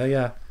of Pisa.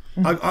 Yeah.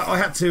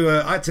 I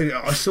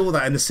saw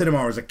that in the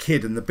cinema as a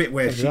kid, and the bit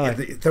where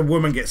the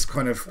woman gets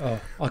kind of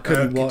I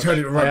couldn't watch. I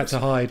had to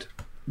hide.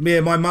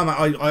 Yeah, my mum,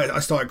 I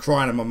started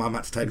crying and my mum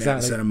had to take me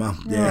out to the cinema.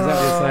 Yeah.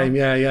 Exactly the same.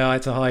 Yeah, I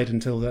had to hide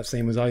until that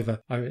scene was over.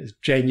 I mean, it's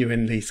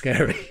genuinely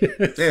scary.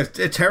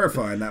 It's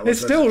terrifying, that was.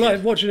 It's still,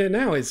 watching it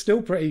now, it's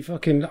still pretty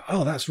fucking,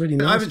 that's really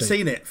nasty. I haven't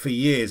seen it for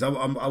years. I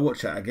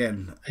watch that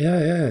again.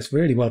 Yeah, it's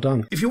really well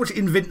done. If you watch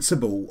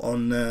Invincible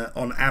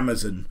on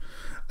Amazon,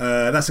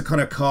 that's a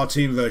kind of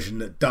cartoon version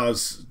that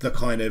does the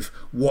kind of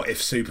what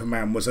if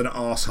Superman was an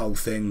arsehole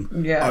thing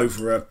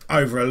over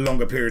a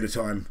longer period of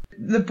time.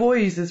 The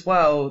Boys as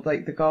well,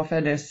 like the Garth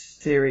Ennis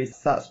series,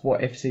 that's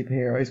what if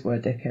superheroes were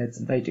dickheads,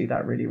 and they do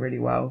that really, really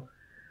well.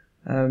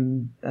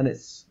 and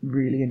it's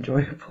really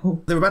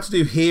enjoyable. They're about to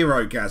do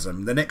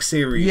Herogasm, the next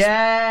series.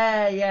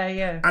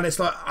 Yeah. And it's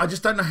like, I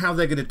just don't know how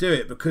they're going to do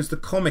it because the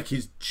comic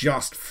is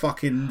just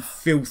fucking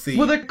filthy.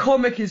 Well, the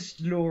comic is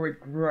lurid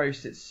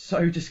gross. It's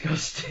so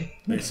disgusting.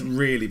 It's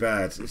really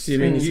bad. You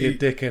mean you see a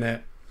dick in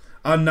it?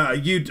 Oh no,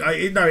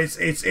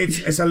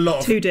 it's a lot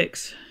of... 2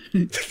 dicks.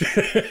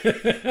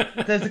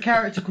 There's a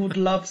character called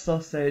Love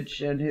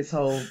Sausage, and his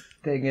whole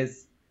thing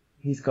is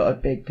he's got a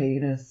big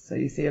penis, so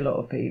you see a lot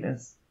of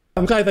penis.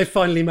 I'm glad they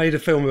finally made a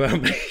film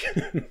about me.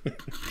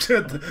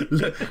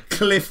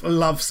 Cliff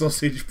Love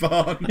Sausage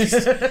Barnes.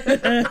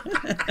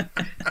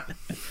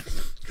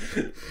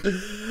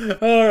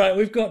 All right,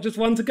 we've got just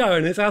one to go,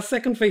 and it's our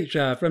second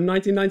feature from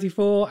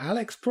 1994,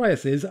 Alex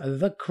Proyas's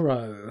The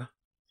Crow.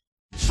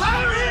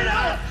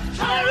 Farina!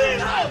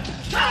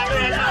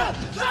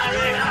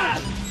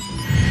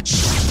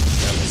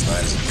 Devil's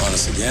night is upon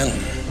us again.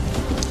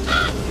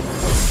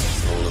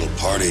 Throw a little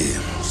party,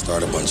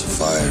 start a bunch of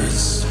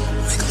fires,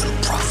 make a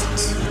little profit.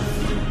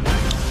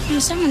 You know,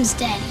 someone's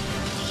dead.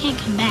 They can't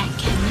come back,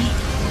 can they?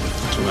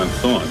 That's what I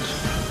thought.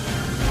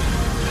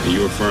 Are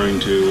you referring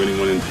to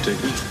anyone in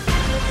particular?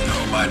 You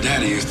know, my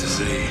daddy used to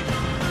say,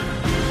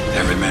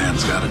 every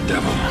man's got a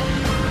devil.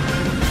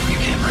 You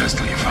can't rest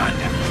till you find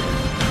him.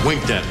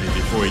 Winked at me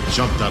before he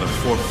jumped out a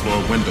 4th floor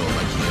window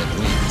like he had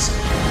wings.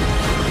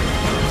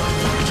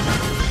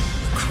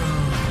 The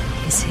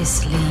Crow is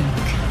his link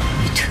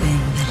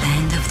between the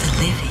land of the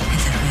living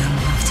and the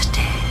realm of the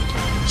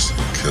dead. So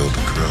you killed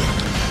the Crow.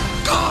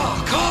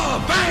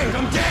 Caw, bang,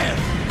 I'm dead!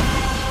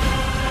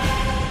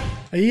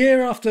 A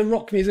year after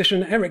rock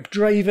musician Eric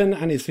Draven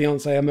and his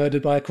fiancée are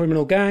murdered by a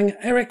criminal gang,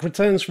 Eric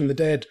returns from the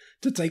dead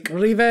to take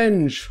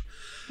revenge.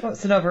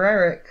 What's another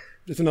Eric?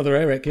 It's another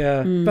Eric,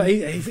 yeah. But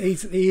he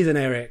is an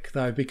Eric,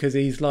 though, because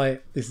he's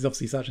like, this is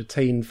obviously such a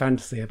teen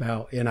fantasy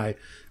about,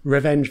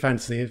 revenge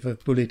fantasy for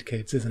bullied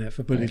kids, isn't it?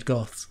 For bullied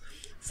goths.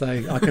 So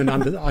I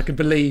can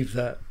believe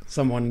that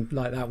someone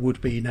like that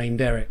would be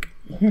named Eric.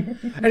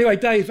 Anyway,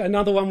 Dave,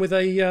 another one with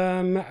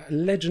a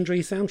legendary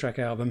soundtrack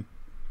album.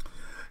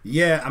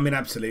 Yeah, I mean,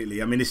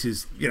 absolutely. I mean, this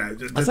is,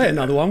 I say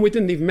another one. We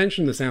didn't even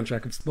mention the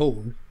soundtrack of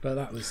Spawn, but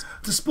that was...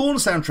 The Spawn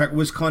soundtrack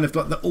was kind of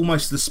like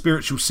almost the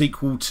spiritual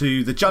sequel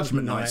to the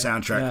Judgment Night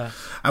soundtrack.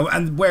 Yeah.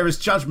 And whereas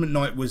Judgment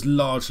Night was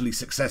largely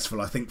successful,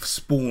 I think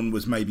Spawn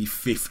was maybe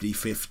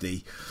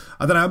 50-50.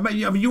 I don't know.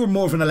 Maybe, I mean, you were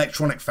more of an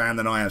electronic fan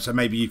than I am, so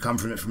maybe you come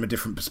from it from a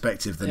different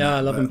perspective than I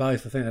love them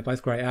both. I think they're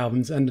both great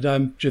albums. And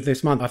just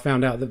this month, I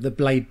found out that the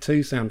Blade 2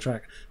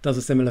 soundtrack does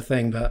a similar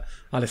thing, but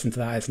I listened to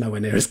that. It's nowhere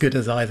near as good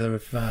as either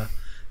of...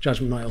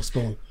 Judgment Night or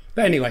Spawn.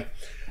 But anyway,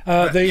 the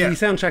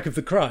soundtrack of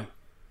The Crow.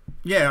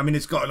 Yeah, I mean,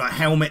 it's got like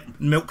Helmet,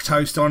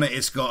 Milquetoast on it.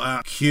 It's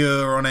got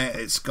Cure on it.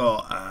 It's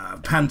got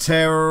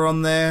Pantera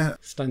on there.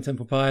 Stone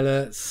Temple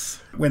Pilots.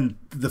 When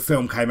the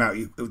film came out,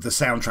 the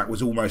soundtrack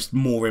was almost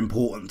more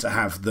important to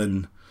have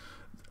than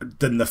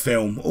the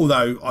film.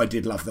 Although I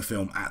did love the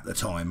film at the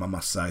time, I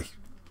must say.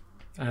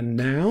 And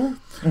now?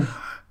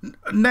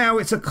 Now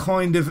it's a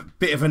kind of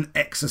bit of an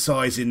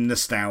exercise in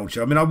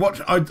nostalgia. I mean, I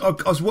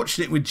was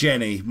watching it with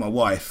Jenny, my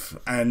wife,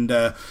 and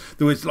there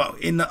was like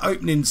in the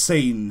opening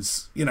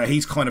scenes,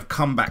 he's kind of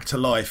come back to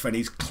life and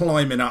he's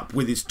climbing up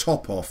with his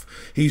top off.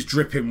 He's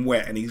dripping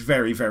wet and he's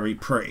very, very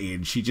pretty.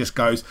 And she just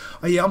goes,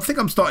 "Oh yeah, I think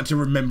I'm starting to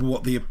remember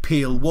what the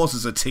appeal was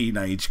as a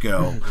teenage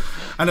girl."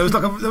 And there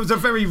was a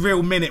very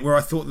real minute where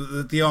I thought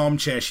that the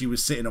armchair she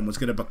was sitting on was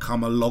going to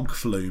become a log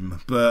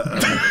flume, but.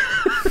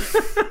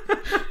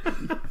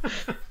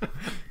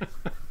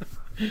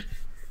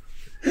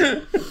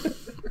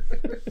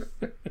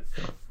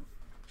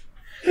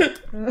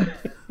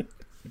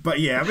 But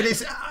yeah, I mean,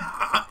 it's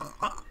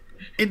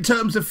in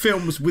terms of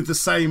films with the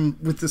same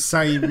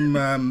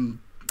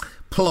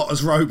plot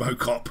as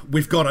RoboCop.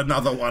 We've got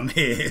another one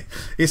here.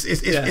 It's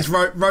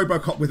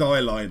RoboCop with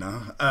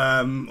eyeliner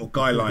or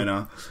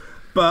guyliner.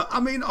 But I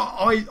mean,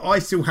 I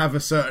still have a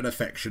certain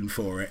affection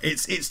for it.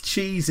 It's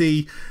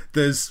cheesy.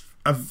 There's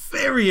a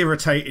very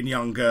irritating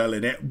young girl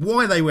in it.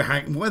 Why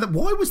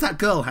why was that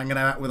girl hanging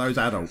out with those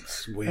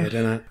adults? Weird,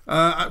 isn't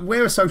it?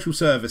 Where are social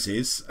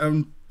services?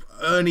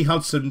 Ernie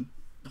Hudson,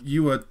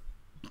 you were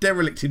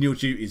derelict in your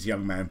duties,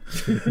 young man.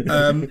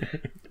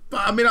 But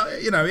I mean,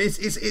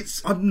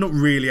 it's. I'm not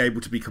really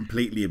able to be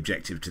completely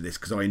objective to this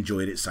because I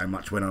enjoyed it so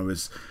much when I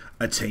was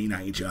a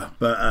teenager.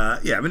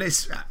 But yeah, I mean,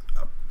 it's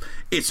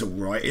all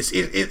right.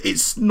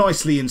 It's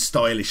nicely and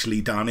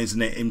stylishly done,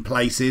 isn't it? In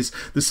places,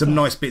 there's some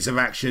nice bits of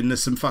action.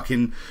 There's some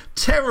fucking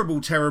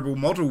terrible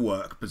model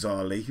work.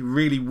 Bizarrely,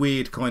 really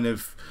weird kind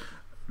of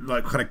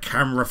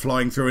camera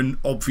flying through an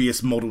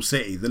obvious model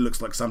city that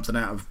looks like something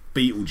out of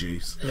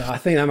Beetlejuice. Yeah, I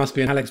think that must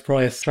be an Alex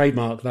Proyas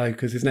trademark though,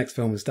 because his next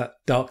film is that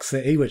Dark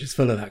City, which is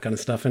full of that kind of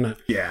stuff, isn't it?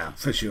 Yeah,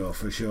 for sure.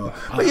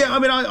 But yeah, I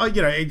mean,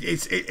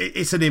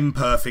 it's an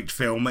imperfect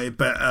film,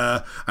 but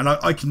and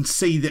I can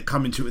see that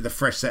coming to it with a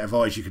fresh set of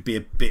eyes, you could be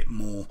a bit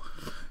more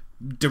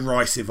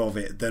derisive of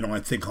it than I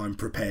think I'm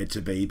prepared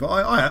to be. But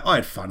I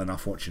had fun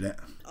enough watching it.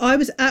 I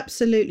was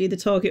absolutely the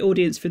target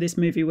audience for this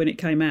movie when it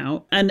came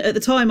out. And at the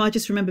time, I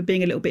just remember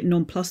being a little bit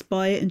nonplussed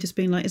by it and just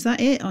being like, is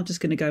that it? I'm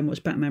just going to go and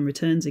watch Batman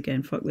Returns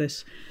again. Fuck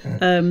this.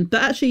 But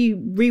actually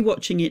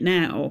rewatching it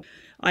now,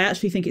 I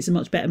actually think it's a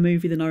much better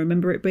movie than I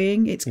remember it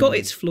being. It's got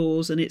its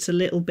flaws and it's a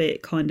little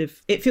bit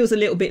it feels a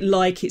little bit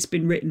like it's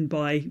been written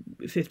by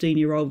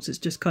 15-year-olds. It's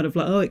just kind of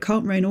like, oh, it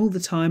can't rain all the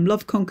time.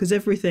 Love conquers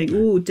everything.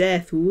 Ooh,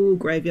 death. Ooh,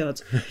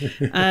 graveyards.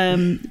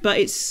 But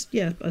it's,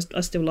 I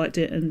still liked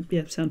it, and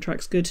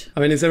soundtrack's good. I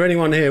mean, is there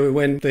anyone here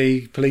when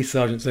the police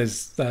sergeant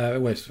says,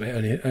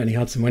 Ernie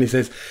Hudson, when he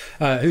says,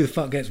 who the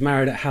fuck gets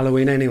married at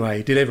Halloween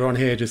anyway? Did everyone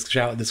here just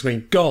shout at the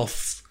screen,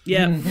 goths?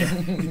 Yeah.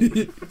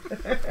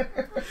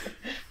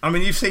 I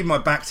mean, you've seen my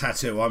back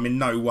tattoo. I'm in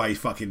no way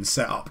fucking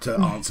set up to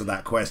answer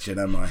that question,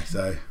 am I?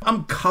 So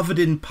I'm covered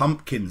in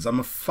pumpkins. I'm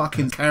a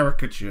fucking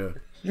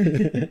caricature.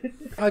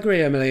 I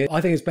agree, Emily.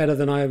 I think it's better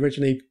than I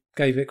originally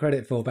gave it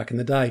credit for back in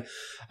the day.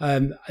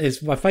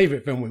 It's my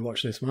favourite film we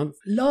watched this month,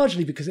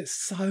 largely because it's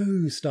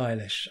so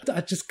stylish.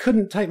 I just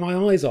couldn't take my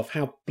eyes off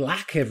how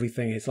black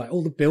everything is. Like,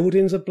 all the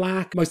buildings are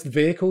black, most of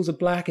the vehicles are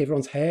black,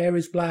 everyone's hair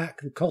is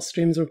black, the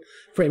costumes are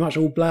pretty much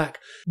all black.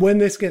 When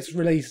this gets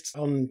released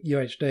on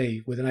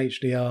UHD with an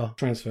HDR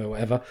transfer or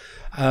whatever,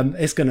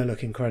 it's going to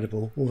look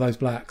incredible, all those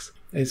blacks.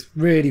 It's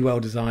really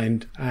well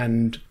designed,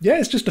 and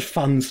it's just a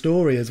fun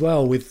story as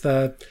well, with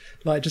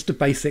just a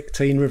basic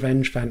teen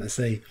revenge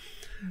fantasy.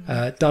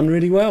 Done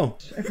really well.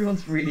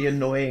 Everyone's really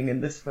annoying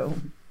in this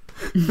film.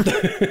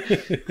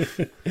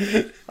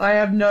 I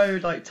have no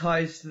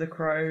ties to The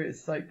Crow.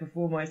 It's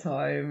before my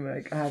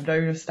time. I have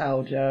no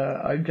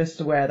nostalgia. I'm just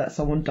aware that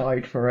someone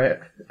died for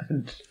it,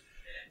 and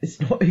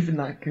it's not even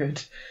that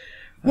good.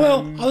 Well,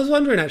 I was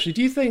wondering actually,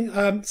 do you think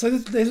so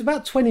there's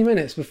about 20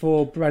 minutes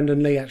before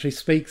Brandon Lee actually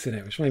speaks in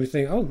it, which made me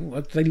think,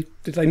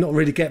 did they not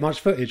really get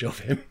much footage of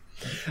him?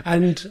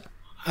 And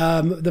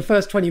the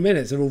first 20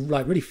 minutes are all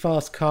really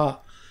fast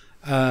cut,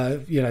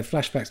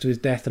 flashbacks to his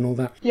death and all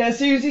that. Yeah, as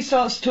soon as he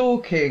starts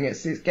talking,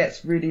 it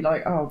gets really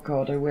oh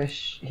god, I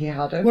wish he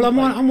hadn't. Well,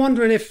 I'm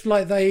wondering if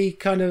they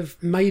kind of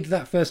made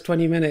that first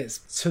 20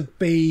 minutes to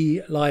be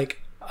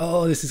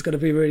this is going to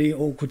be really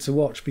awkward to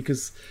watch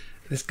because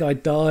this guy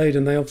died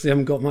and they obviously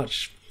haven't got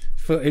much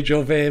footage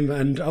of him,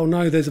 and oh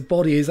no, there's a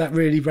body. Is that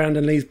really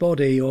Brandon Lee's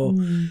body? Or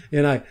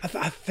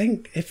I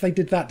think if they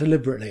did that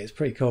deliberately, it's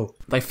pretty cool.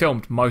 They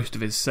filmed most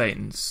of his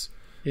scenes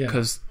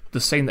because the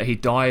scene that he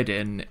died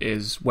in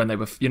is when they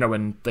were,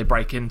 when they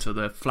break into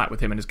the flat with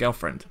him and his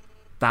girlfriend.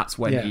 That's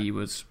when he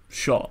was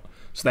shot.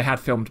 So they had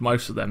filmed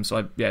most of them.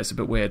 So it's a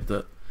bit weird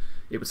that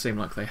it would seem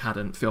like they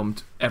hadn't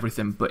filmed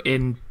everything. But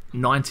in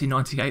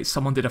 1998,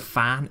 someone did a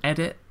fan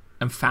edit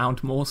and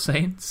found more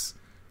scenes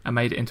and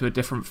made it into a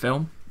different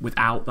film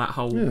without that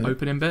whole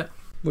opening bit.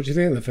 What do you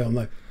think of the film,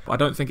 though? I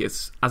don't think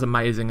it's as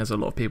amazing as a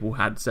lot of people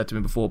had said to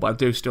me before, but I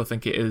do still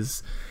think it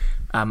is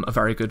a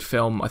very good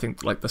film. I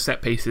think the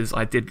set pieces,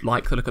 I did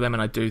like the look of them,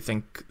 and I do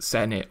think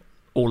setting it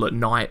all at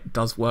night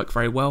does work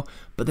very well.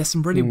 But there's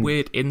some really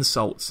weird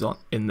insults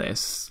in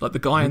this. Like the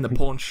guy in the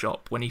pawn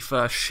shop, when he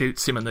first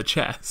shoots him in the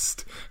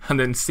chest and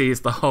then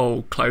sees the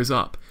hole close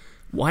up,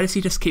 why does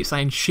he just keep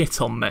saying shit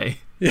on me?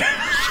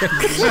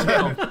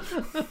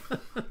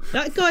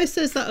 That guy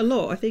says that a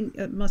lot. I think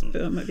it might be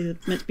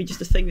meant to be just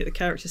a thing that the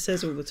character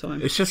says all the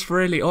time. It's just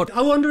really odd.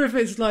 I wonder if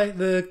it's like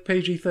the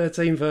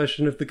PG-13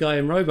 version of the guy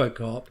in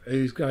RoboCop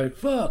who's going,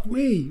 fuck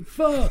me.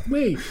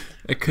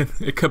 It could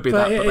be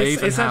but that. But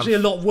it's actually a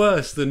lot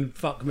worse than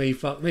fuck me,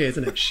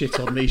 isn't it? Shit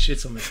on me.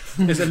 It's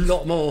a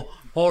lot more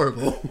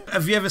horrible.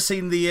 Have you ever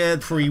seen the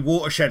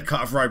pre-Watershed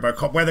cut of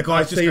RoboCop where the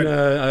guy's I've seen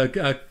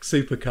a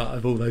super cut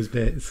of all those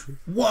bits.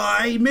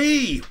 Why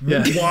me?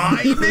 Yeah.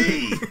 Why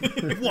me?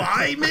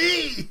 Why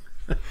me?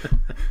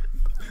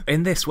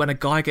 In this, when a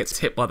guy gets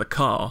hit by the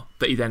car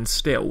that he then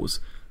steals,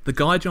 the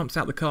guy jumps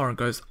out the car and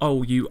goes,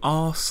 "Oh, you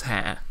arse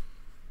hair."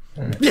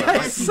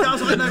 Yes, he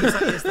does. I noticed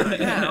that yesterday.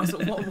 Yeah, I was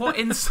like, what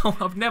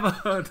insult? I've never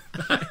heard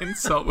that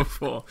insult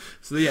before.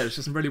 So there's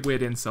just some really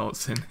weird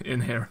insults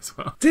in here as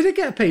well. Did it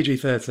get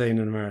PG-13 in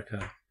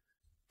America?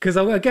 Because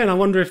again, I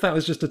wonder if that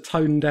was just a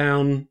toned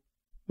down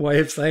way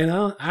of saying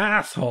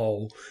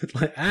asshole,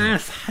 like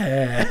ass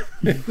hair.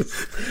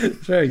 It's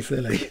very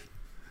silly.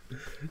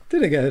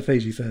 Did it get a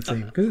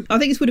PG-13? I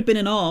think this would have been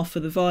an R for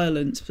the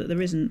violence, but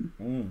there isn't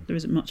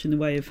much in the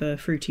way of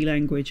fruity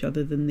language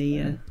other than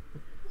the.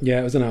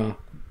 Yeah, it was an R.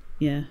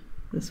 Yeah,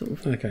 the sort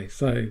of. Okay,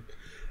 so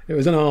it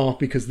was an R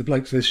because the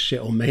bloke says shit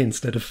on me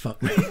instead of fuck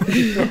me.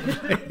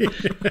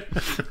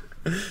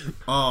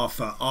 R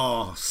for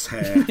arse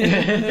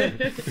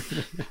hair.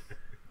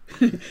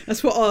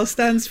 That's what R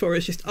stands for.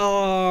 It's just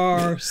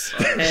arse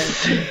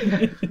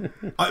hair.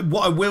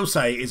 What I will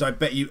say is, I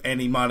bet you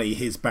any money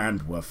his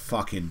band were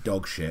fucking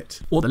dog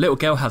shit. Well, the little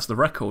girl has the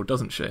record,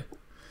 doesn't she?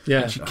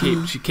 Yeah.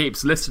 And she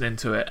keeps listening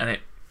to it, and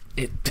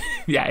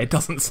it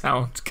doesn't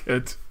sound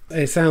good.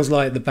 It sounds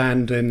like the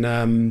band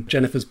in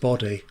Jennifer's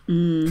Body.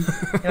 Mm.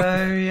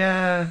 Oh,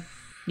 yeah.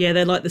 Yeah,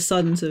 they're like the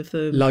sons of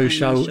the... Low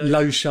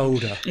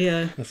Shoulder.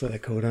 Yeah. That's what they're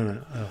called, aren't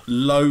it? Oh.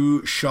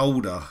 Low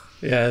Shoulder.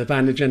 Yeah, the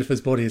band of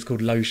Jennifer's Body is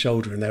called Low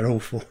Shoulder, and they're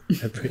awful.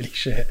 They're really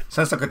shit.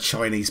 Sounds like a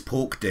Chinese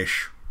pork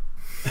dish.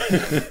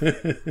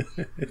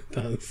 It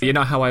does. You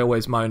know how I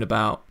always moan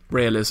about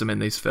realism in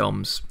these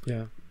films?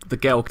 Yeah. The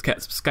girl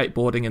kept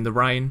skateboarding in the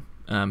rain.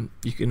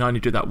 You can only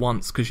do that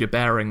once because your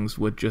bearings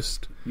would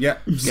just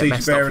get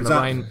messed up from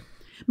the rain.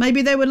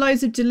 Maybe there were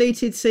loads of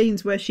deleted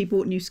scenes where she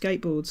bought new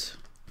skateboards.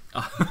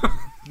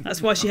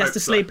 That's why she has to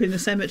sleep in the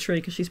cemetery,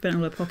 because she spent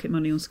all her pocket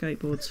money on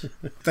skateboards.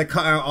 They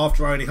cut out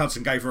after Ernie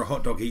Hudson gave her a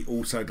hot dog, he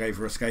also gave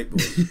her a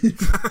skateboard.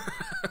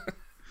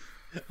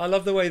 I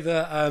love the way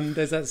that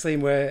there's that scene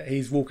where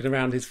he's walking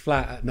around his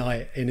flat at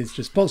night in his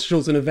just boxer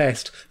shorts and a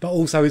vest, but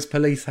also his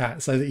police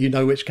hat, so that you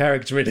know which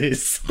character it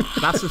is.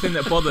 That's the thing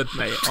that bothered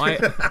me.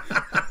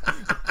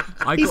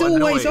 He's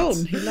always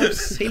on. He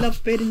loves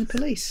being in the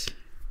police.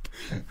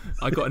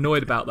 I got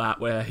annoyed about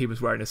that, where he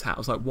was wearing his hat. I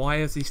was like, why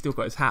has he still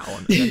got his hat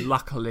on? And then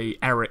luckily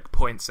Eric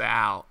points it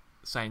out,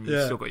 saying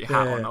you've still got your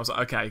hat on. I was like,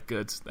 okay,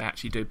 good. They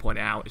actually do point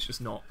it out. It's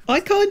just not... I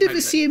kind of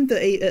assumed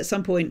that at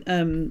some point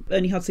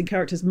Ernie Hudson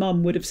character's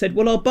mum would have said,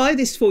 well, I'll buy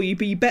this for you,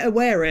 but you better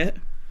wear it.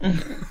 You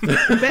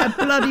better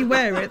bloody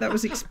wear it. That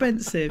was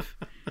expensive.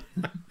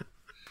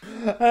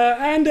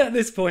 And at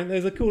this point,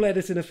 there's a cool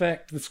editing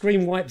effect. The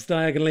screen wipes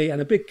diagonally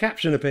and a big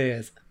caption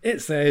appears.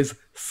 It says,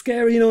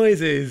 "Scary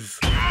noises."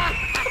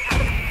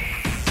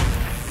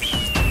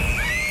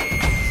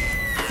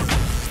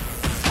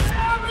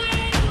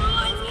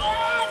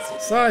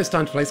 So it's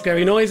time to play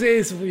Scary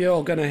Noises.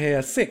 You're going to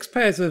hear 6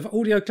 pairs of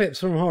audio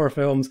clips from horror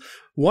films.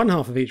 One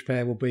half of each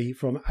pair will be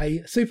from a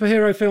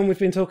superhero film we've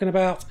been talking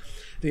about.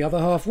 The other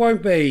half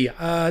won't be.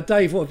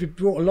 Dave, what have you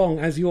brought along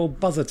as your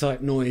buzzer-type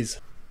noise?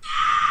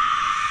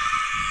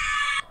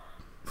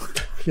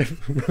 I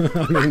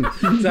mean,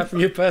 is that from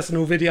your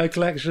personal video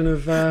collection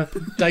of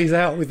days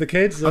out with the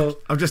kids? Or?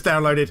 I've just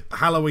downloaded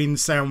Halloween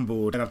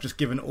soundboard, and I've just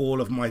given all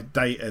of my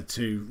data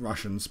to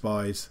Russian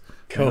spies.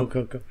 Cool.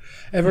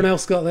 Everyone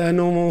else got their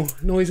normal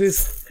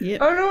noises? Yeah.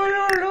 Oh, no.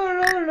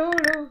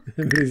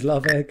 Emily's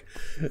Love Egg,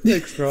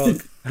 Nick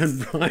Strong,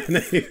 and Brian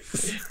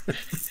Ace.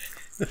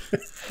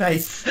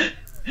 Face.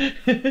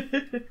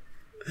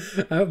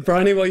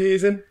 Bryony, what are you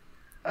using?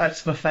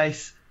 That's my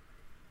face.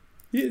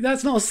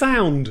 That's not a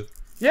sound.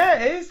 Yeah,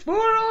 it is. The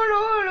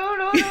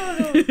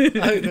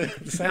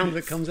sound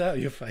that comes out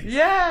of your face.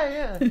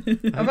 Yeah.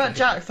 I'm at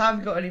Jack's. I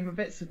haven't got any more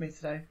bits with me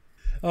today.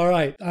 All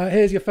right,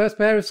 here's your first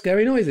pair of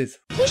scary noises.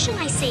 Who shall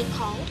I say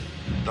called?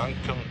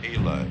 Duncan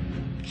Eli.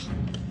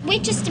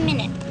 Wait just a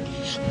minute.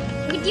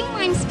 Would you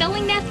mind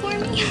spelling that for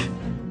me?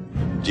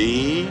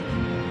 D-U-N-C.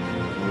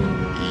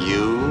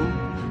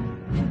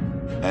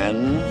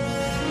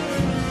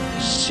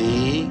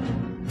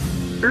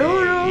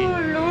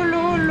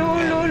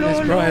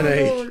 That's Brian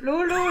H.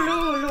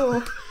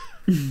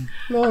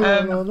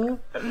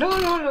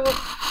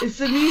 It's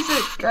the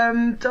music,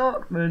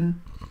 Darkman.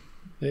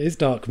 It is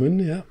Darkman,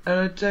 yeah. And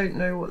I don't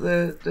know what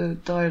the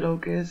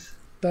dialogue is.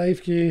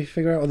 Dave, can you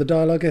figure out what the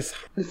dialogue is?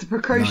 It's a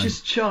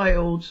precocious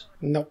child.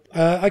 Nope.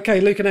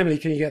 Okay, Luke and Emily,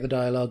 can you get the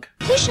dialogue?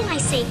 Who shall I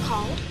say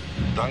called?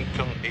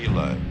 Duncan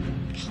Eli.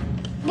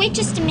 Wait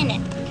just a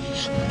minute.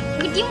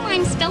 Would you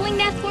mind spelling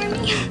that for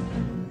me?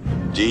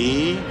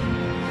 D-U-N-C-A-N-E-L-Y.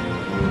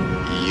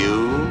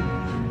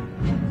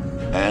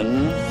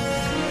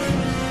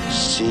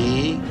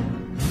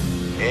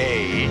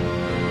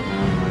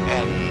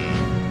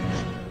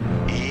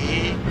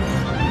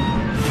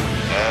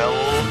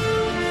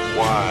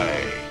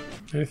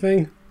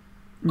 Anything?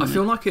 I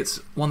feel like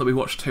it's one that we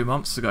watched 2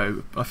 months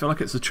ago. I feel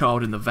like it's a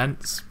Child in the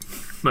Vents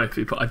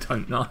movie, but I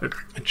don't know.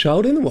 A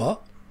child in the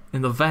what?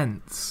 In the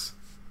vents.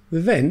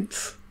 The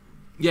vents?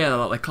 Yeah,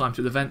 like they climb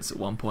through the vents at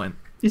one point.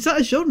 Is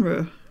that a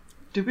genre?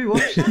 Did we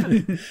watch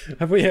that?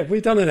 Have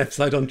we done an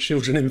episode on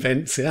children in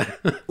vents? Yeah.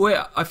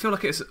 Well, I feel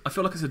like it's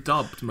a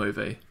dubbed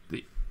movie,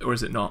 or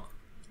is it not?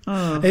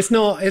 Oh. It's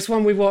not. It's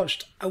one we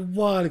watched a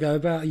while ago,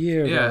 about a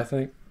year ago, I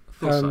think. I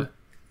thought so.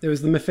 It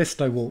was the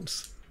Mephisto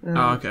waltz.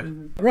 Oh, okay.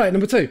 Right,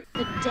 number 2.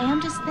 The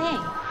damnedest thing.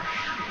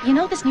 You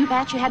know this new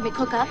batch you had me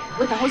cook up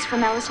with the host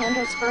from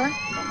Alessandro's Fur?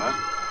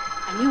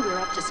 I knew we were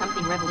up to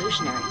something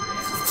revolutionary,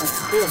 but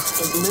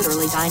this is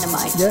literally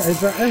dynamite. Yeah, is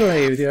that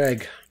Emily with your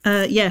egg?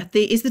 Yeah.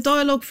 Is the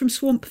dialogue from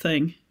Swamp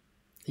Thing?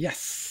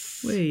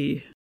 Yes.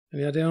 Wee.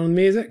 Any idea on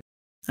music?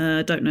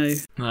 Don't know.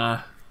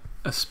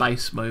 A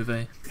space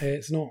movie.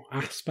 It's not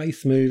a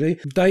space movie.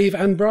 Dave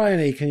and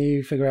Bryony, can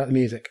you figure out the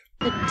music?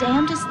 The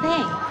damnedest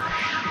thing.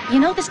 You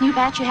know this new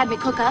batch you had me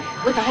cook up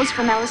with the host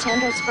from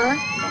Alessandro's Fur?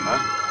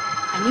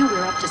 I knew we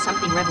were up to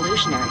something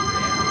revolutionary,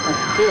 but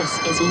this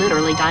is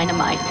literally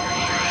dynamite.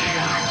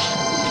 Watch.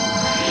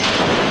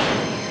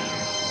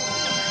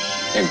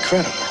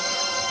 Incredible.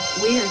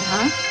 Weird,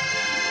 huh?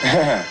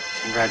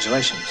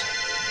 Congratulations.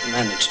 You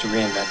managed to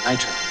reinvent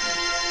Nitro.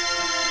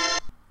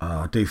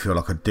 I do feel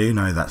like I do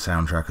know that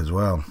soundtrack as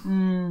well.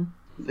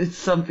 It's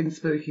something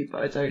spooky,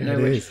 but I don't know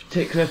which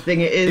particular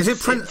thing it is. Is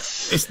it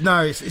Prince? It's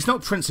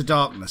not Prince of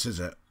Darkness, is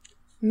it?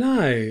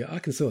 No, I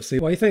can sort of see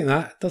why you think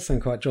that. It does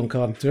sound quite John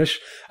Carpenterish.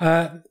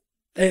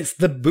 It's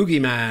The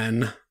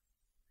Boogeyman.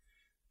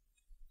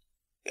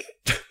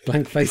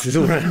 Blank faces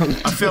all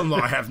round. A film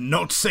that I have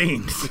not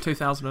seen. The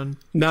 2000.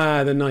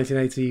 Nah, the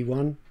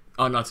 1981.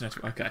 Oh,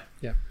 1981. Okay.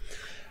 Yeah.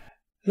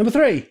 Number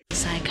 3.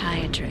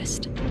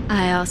 Psychiatrist.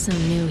 I also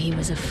knew he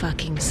was a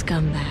fucking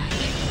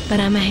scumbag. But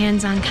I'm a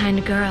hands-on kind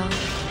of girl.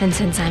 And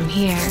since I'm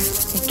here,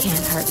 it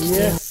can't hurt to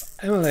Yes,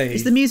 Emily.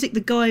 Is the music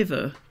the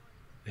Guyver?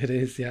 It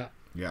is, yeah.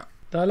 Yeah.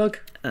 Dialogue?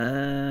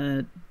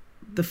 The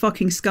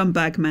fucking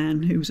scumbag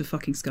man who was a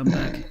fucking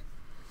scumbag.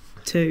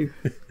 2.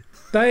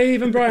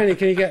 Dave and Bryony,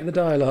 can you get the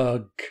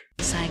dialogue?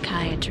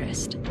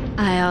 Psychiatrist.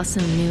 I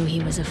also knew he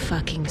was a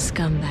fucking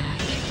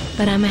scumbag.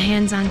 But I'm a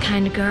hands-on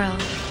kind of girl.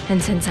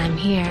 And since I'm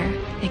here,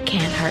 it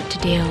can't hurt to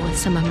deal with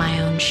some of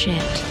my own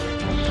shit.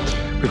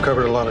 We've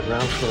covered a lot of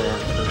ground for our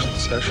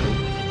first session.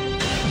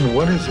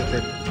 What is it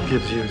that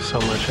gives you so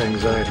much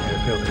anxiety?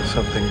 I feel there's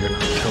something you're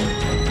not telling me.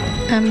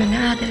 I'm an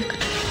addict.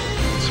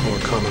 It's more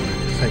common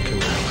than you think in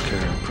the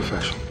healthcare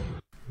profession.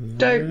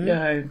 Don't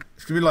know.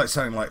 It's going to be like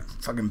something like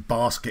fucking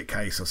Basket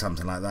Case or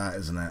something like that,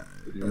 isn't it?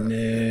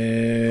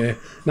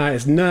 No,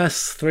 it's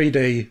Nurse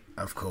 3D.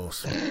 Of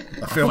course.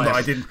 A film that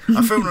I didn't...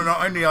 A film that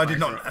not only I did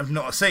not have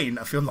not seen,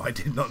 a film that I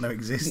did not know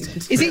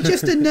existed. Is it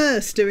just a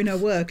nurse doing her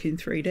work in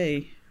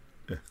 3D?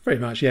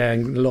 Pretty much, yeah,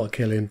 and a lot of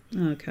killing.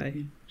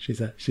 Okay. She's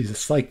a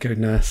psycho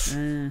nurse.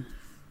 You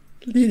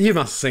must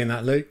have seen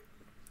that, Luke.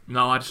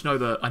 No, I just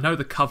know I know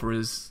the cover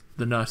is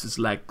the nurse's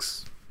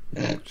legs.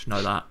 Just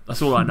know that.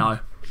 That's all I know.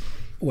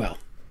 Well,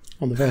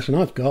 on the version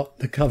I've got,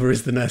 the cover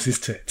is the nurse's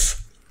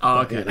tits.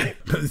 Oh, okay.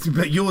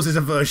 But yours is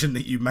a version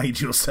that you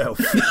made yourself.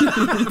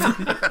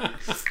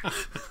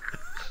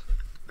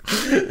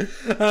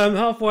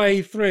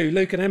 Halfway through,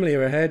 Luke and Emily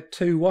are ahead,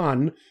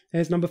 2-1.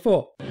 Here's number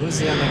 4. Who's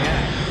the other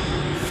guy?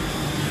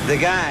 The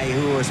guy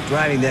who was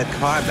driving that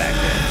car back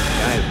there. The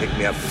guy who picked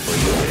me up before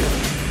you did.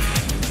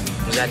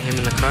 Was that him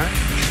in the car?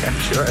 Yeah,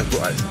 sure it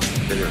was.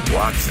 Didn't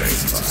walk very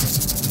far.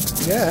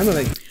 Yeah,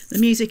 Emily. The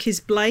music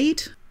is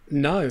Blade?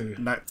 No.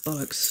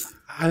 Bollocks.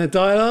 And the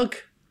dialogue?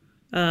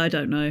 I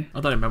don't know. I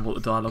don't remember what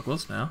the dialogue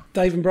was now.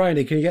 Dave and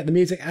Bryony, can you get the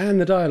music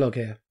and the dialogue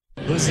here?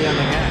 Who's the other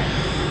guy?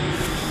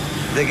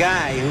 The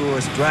guy who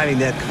was driving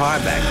that car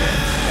back there.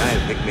 The guy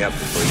who picked me up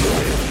before you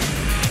did.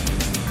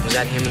 Was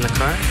that him in the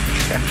car?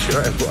 Yeah,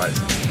 sure it was.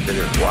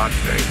 Didn't walk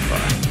very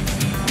far.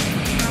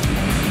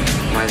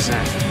 Why is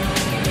that?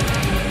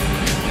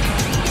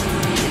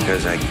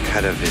 Because I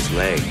cut off his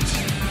legs.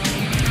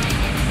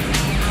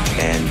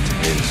 And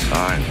his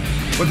arms.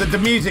 Well, the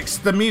music's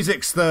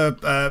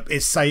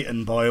is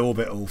Satan by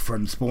Orbital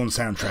from Spawn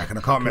soundtrack, and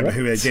I can't remember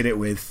who they did it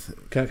with.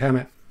 Kirk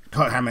Hammett.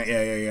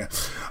 Yeah.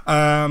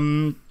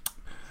 I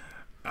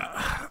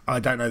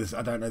don't know this.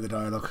 I don't know the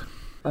dialogue.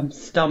 I'm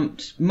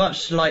stumped,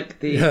 much like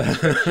the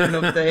description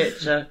of the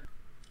Hitcher.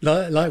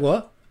 Like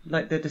what?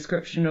 Like the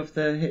description of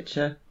the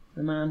Hitcher,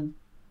 the man.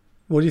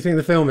 What do you think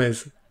the film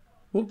is?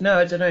 No,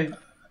 I don't know.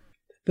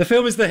 The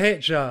film is The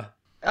Hitcher.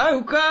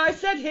 Oh, God, I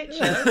said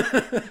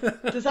Hitcher.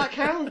 Does that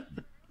count?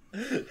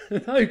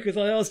 No, because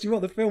I asked you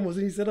what the film was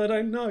and you said I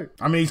don't know.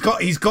 I mean,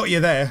 he's got you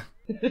there.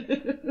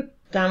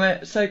 Damn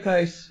it, so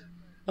close.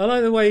 I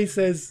like the way he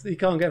says he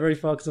can't get very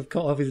far because I've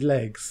cut off his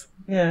legs.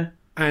 Yeah.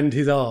 And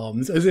his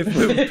arms, as if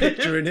we were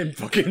picturing him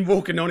fucking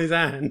walking on his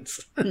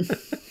hands.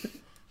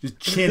 His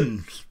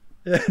chin.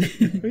 Yeah,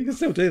 we can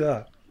still do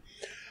that.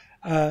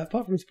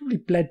 Apart from he's probably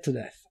bled to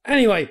death.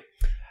 Anyway,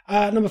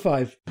 number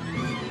 5.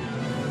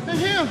 And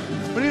him,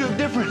 but he looked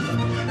different.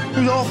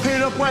 He was all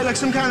painted up white like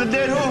some kind of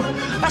dead whore.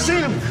 I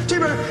seen him.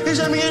 T-Bird, he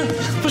sent me in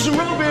for some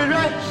road beers,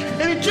 right?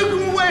 And he took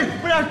him away,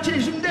 but I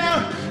chased him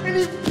down. And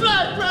he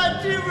flat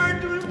right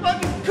T-Bird to his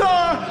fucking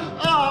car.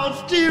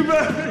 Oh,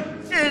 T-Bird,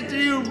 here's to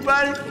you,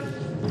 buddy.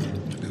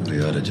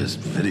 We ought to just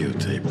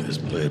videotape this,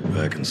 play it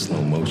back in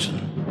slow motion.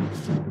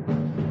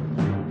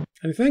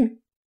 Anything?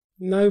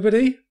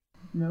 Nobody?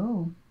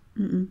 No.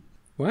 Mm-mm.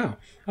 Wow.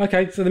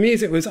 Okay, so the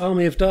music was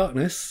Army of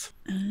Darkness.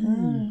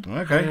 Oh.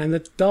 Okay. And the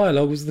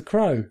dialogue was The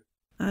Crow.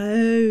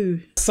 Oh.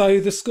 So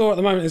the score at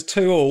the moment is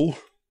 2-2.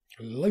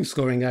 Low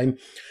scoring game.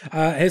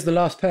 Here's the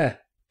last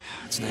pair.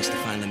 It's nice to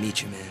finally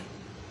meet you, man.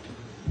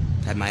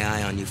 Had my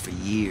eye on you for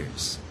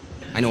years.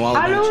 I know all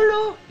about you.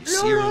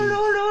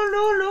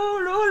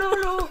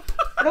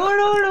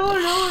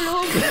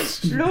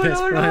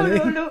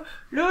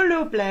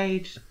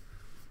 Blade.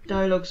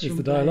 Dialogues It's from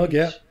the dialogue,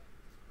 Blade.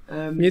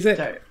 yeah. Music?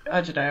 I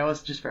don't know, I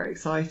was just very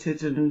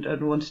excited and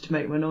wanted to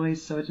make my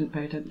noise, so I didn't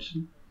pay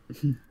attention.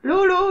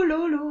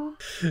 Lo.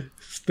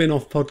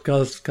 Spin-off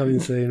podcast coming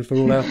soon for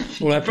all our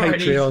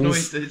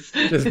Patreons.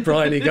 Just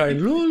Bryony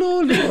going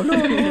lo for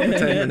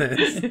 10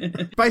 minutes.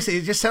 Basically,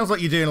 it just sounds like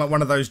you're doing like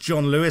one of those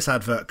John Lewis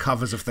advert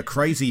covers of the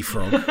Crazy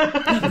Frog.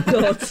 Oh,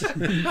 God.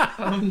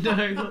 Oh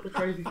no, not the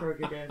Crazy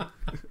Frog again.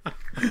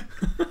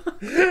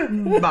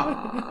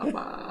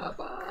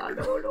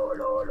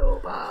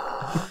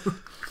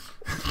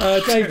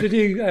 Dave, did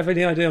you have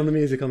any idea on the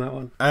music on that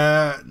one?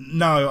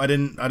 No, I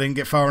didn't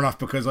get far enough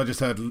because I just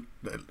heard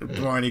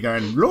Bryony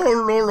going lo.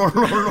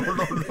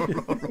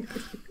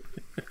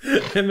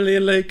 Emily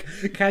and Luke,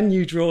 can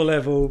you draw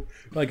level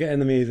by getting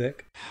the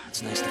music?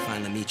 It's nice to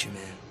finally meet you,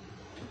 man.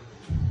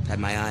 Had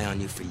my eye on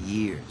you for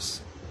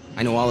years.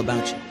 I know all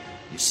about you.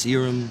 Your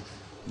serum,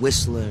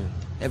 Whistler,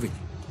 everything.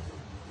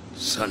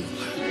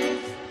 Sunblood.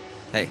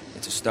 Hey,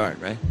 it's a start,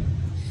 right?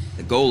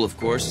 The goal, of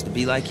course, is to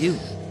be like you.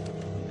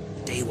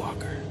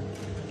 Daywalker.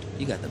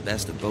 You got the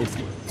best of both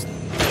worlds,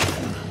 don't you?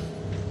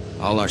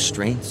 All our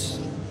strengths,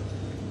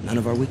 none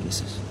of our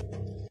weaknesses.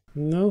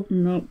 No.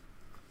 No.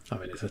 I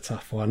mean, it's a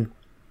tough one.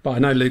 But I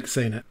know Luke's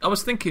seen it. I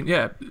was thinking,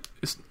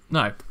 it's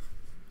not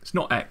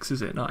X,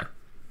 is it? No.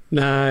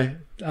 No,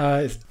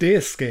 it's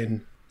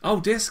Deerskin. Oh,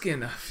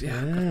 Deerskin.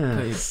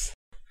 Yeah. Yes.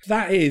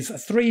 That is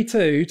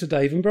 3-2 to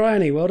Dave and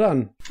Bryony. Well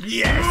done.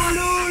 Yes!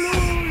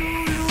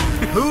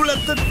 Who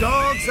let the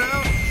dogs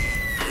out?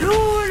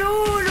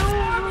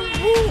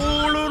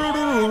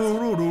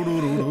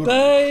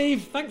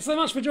 Dave, thanks so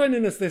much for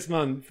joining us this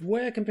month.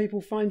 Where can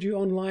people find you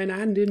online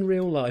and in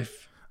real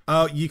life?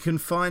 You can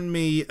find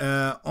me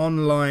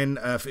online.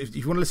 If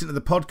you want to listen to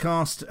the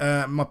podcast,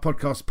 my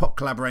podcast, Pop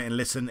Collaborate and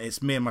Listen,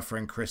 it's me and my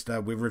friend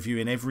Krista. We're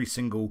reviewing every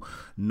single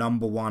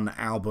 #1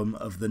 album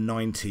of the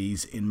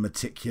 90s in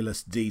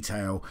meticulous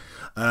detail.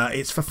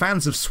 It's for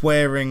fans of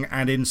swearing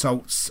and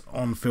insults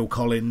on Phil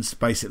Collins,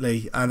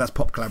 basically. That's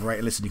Pop Collaborate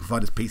and Listen. You can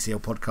find us at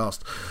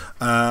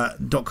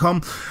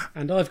PCLpodcast.com.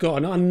 And I've got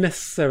an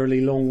unnecessarily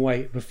long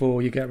wait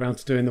before you get around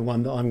to doing the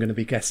one that I'm going to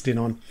be guesting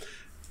on.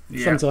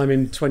 Yeah. Sometime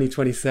in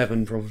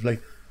 2027, probably.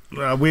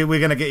 We're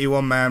going to get you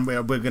on, man.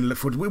 We're going to look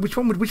forward to which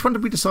one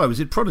did we decide? Was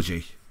it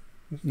Prodigy?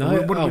 No,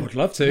 I would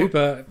love to,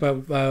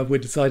 but we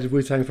decided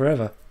Wu-Tang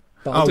Forever.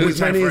 But I'll do as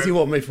many as you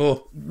want me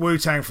for.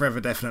 Wu-Tang Forever,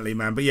 definitely,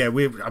 man. But yeah,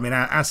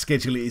 our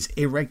schedule is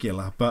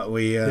irregular, but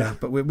we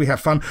have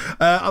fun.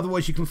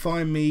 Otherwise, you can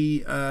find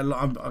me.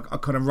 I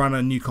kind of run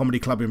a new comedy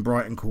club in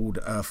Brighton called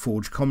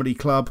Forge Comedy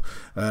Club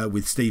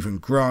with Stephen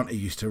Grant, who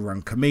used to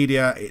run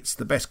Comedia. It's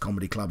the best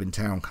comedy club in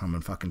town. Come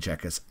and fucking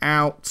check us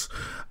out.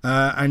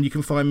 And you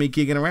can find me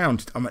gigging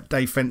around. I'm at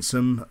Dave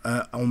Fensom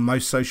on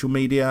most social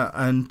media,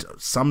 and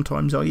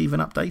sometimes I even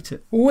update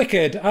it.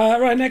 Wicked.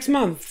 Right, next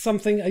month,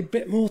 something a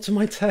bit more to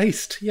my taste.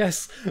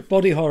 Yes,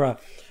 body horror.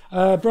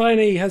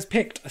 Bryony has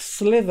picked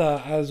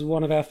Slither as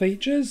one of our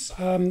features.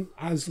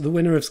 As the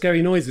winner of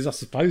Scary Noises, I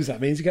suppose that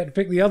means you get to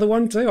pick the other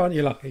one too, aren't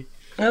you, Lucky?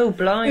 Oh,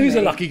 blimey. Who's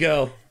a lucky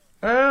girl?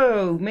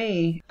 Oh,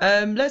 me.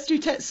 Let's do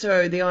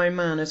Tetsuo, the Iron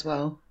Man, as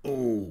well.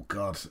 Oh,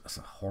 God, that's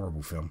a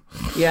horrible film.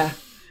 Yeah.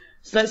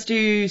 So let's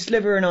do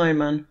Slither and Iron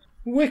Man.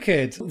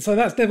 Wicked. So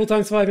that's Devil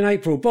Time Survive in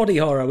April, body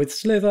horror with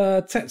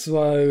Slither,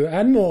 Tetsuo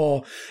and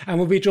more. And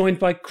we'll be joined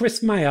by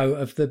Chris Mayo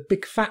of the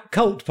Big Fat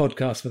Cult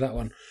podcast for that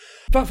one.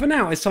 But for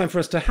now, it's time for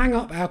us to hang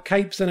up our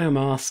capes and our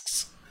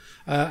masks.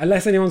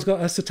 Unless anyone's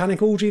got a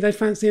satanic orgy they'd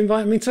fancy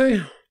inviting me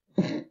to.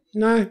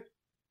 No?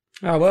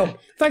 Oh, well.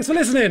 Thanks for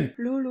listening.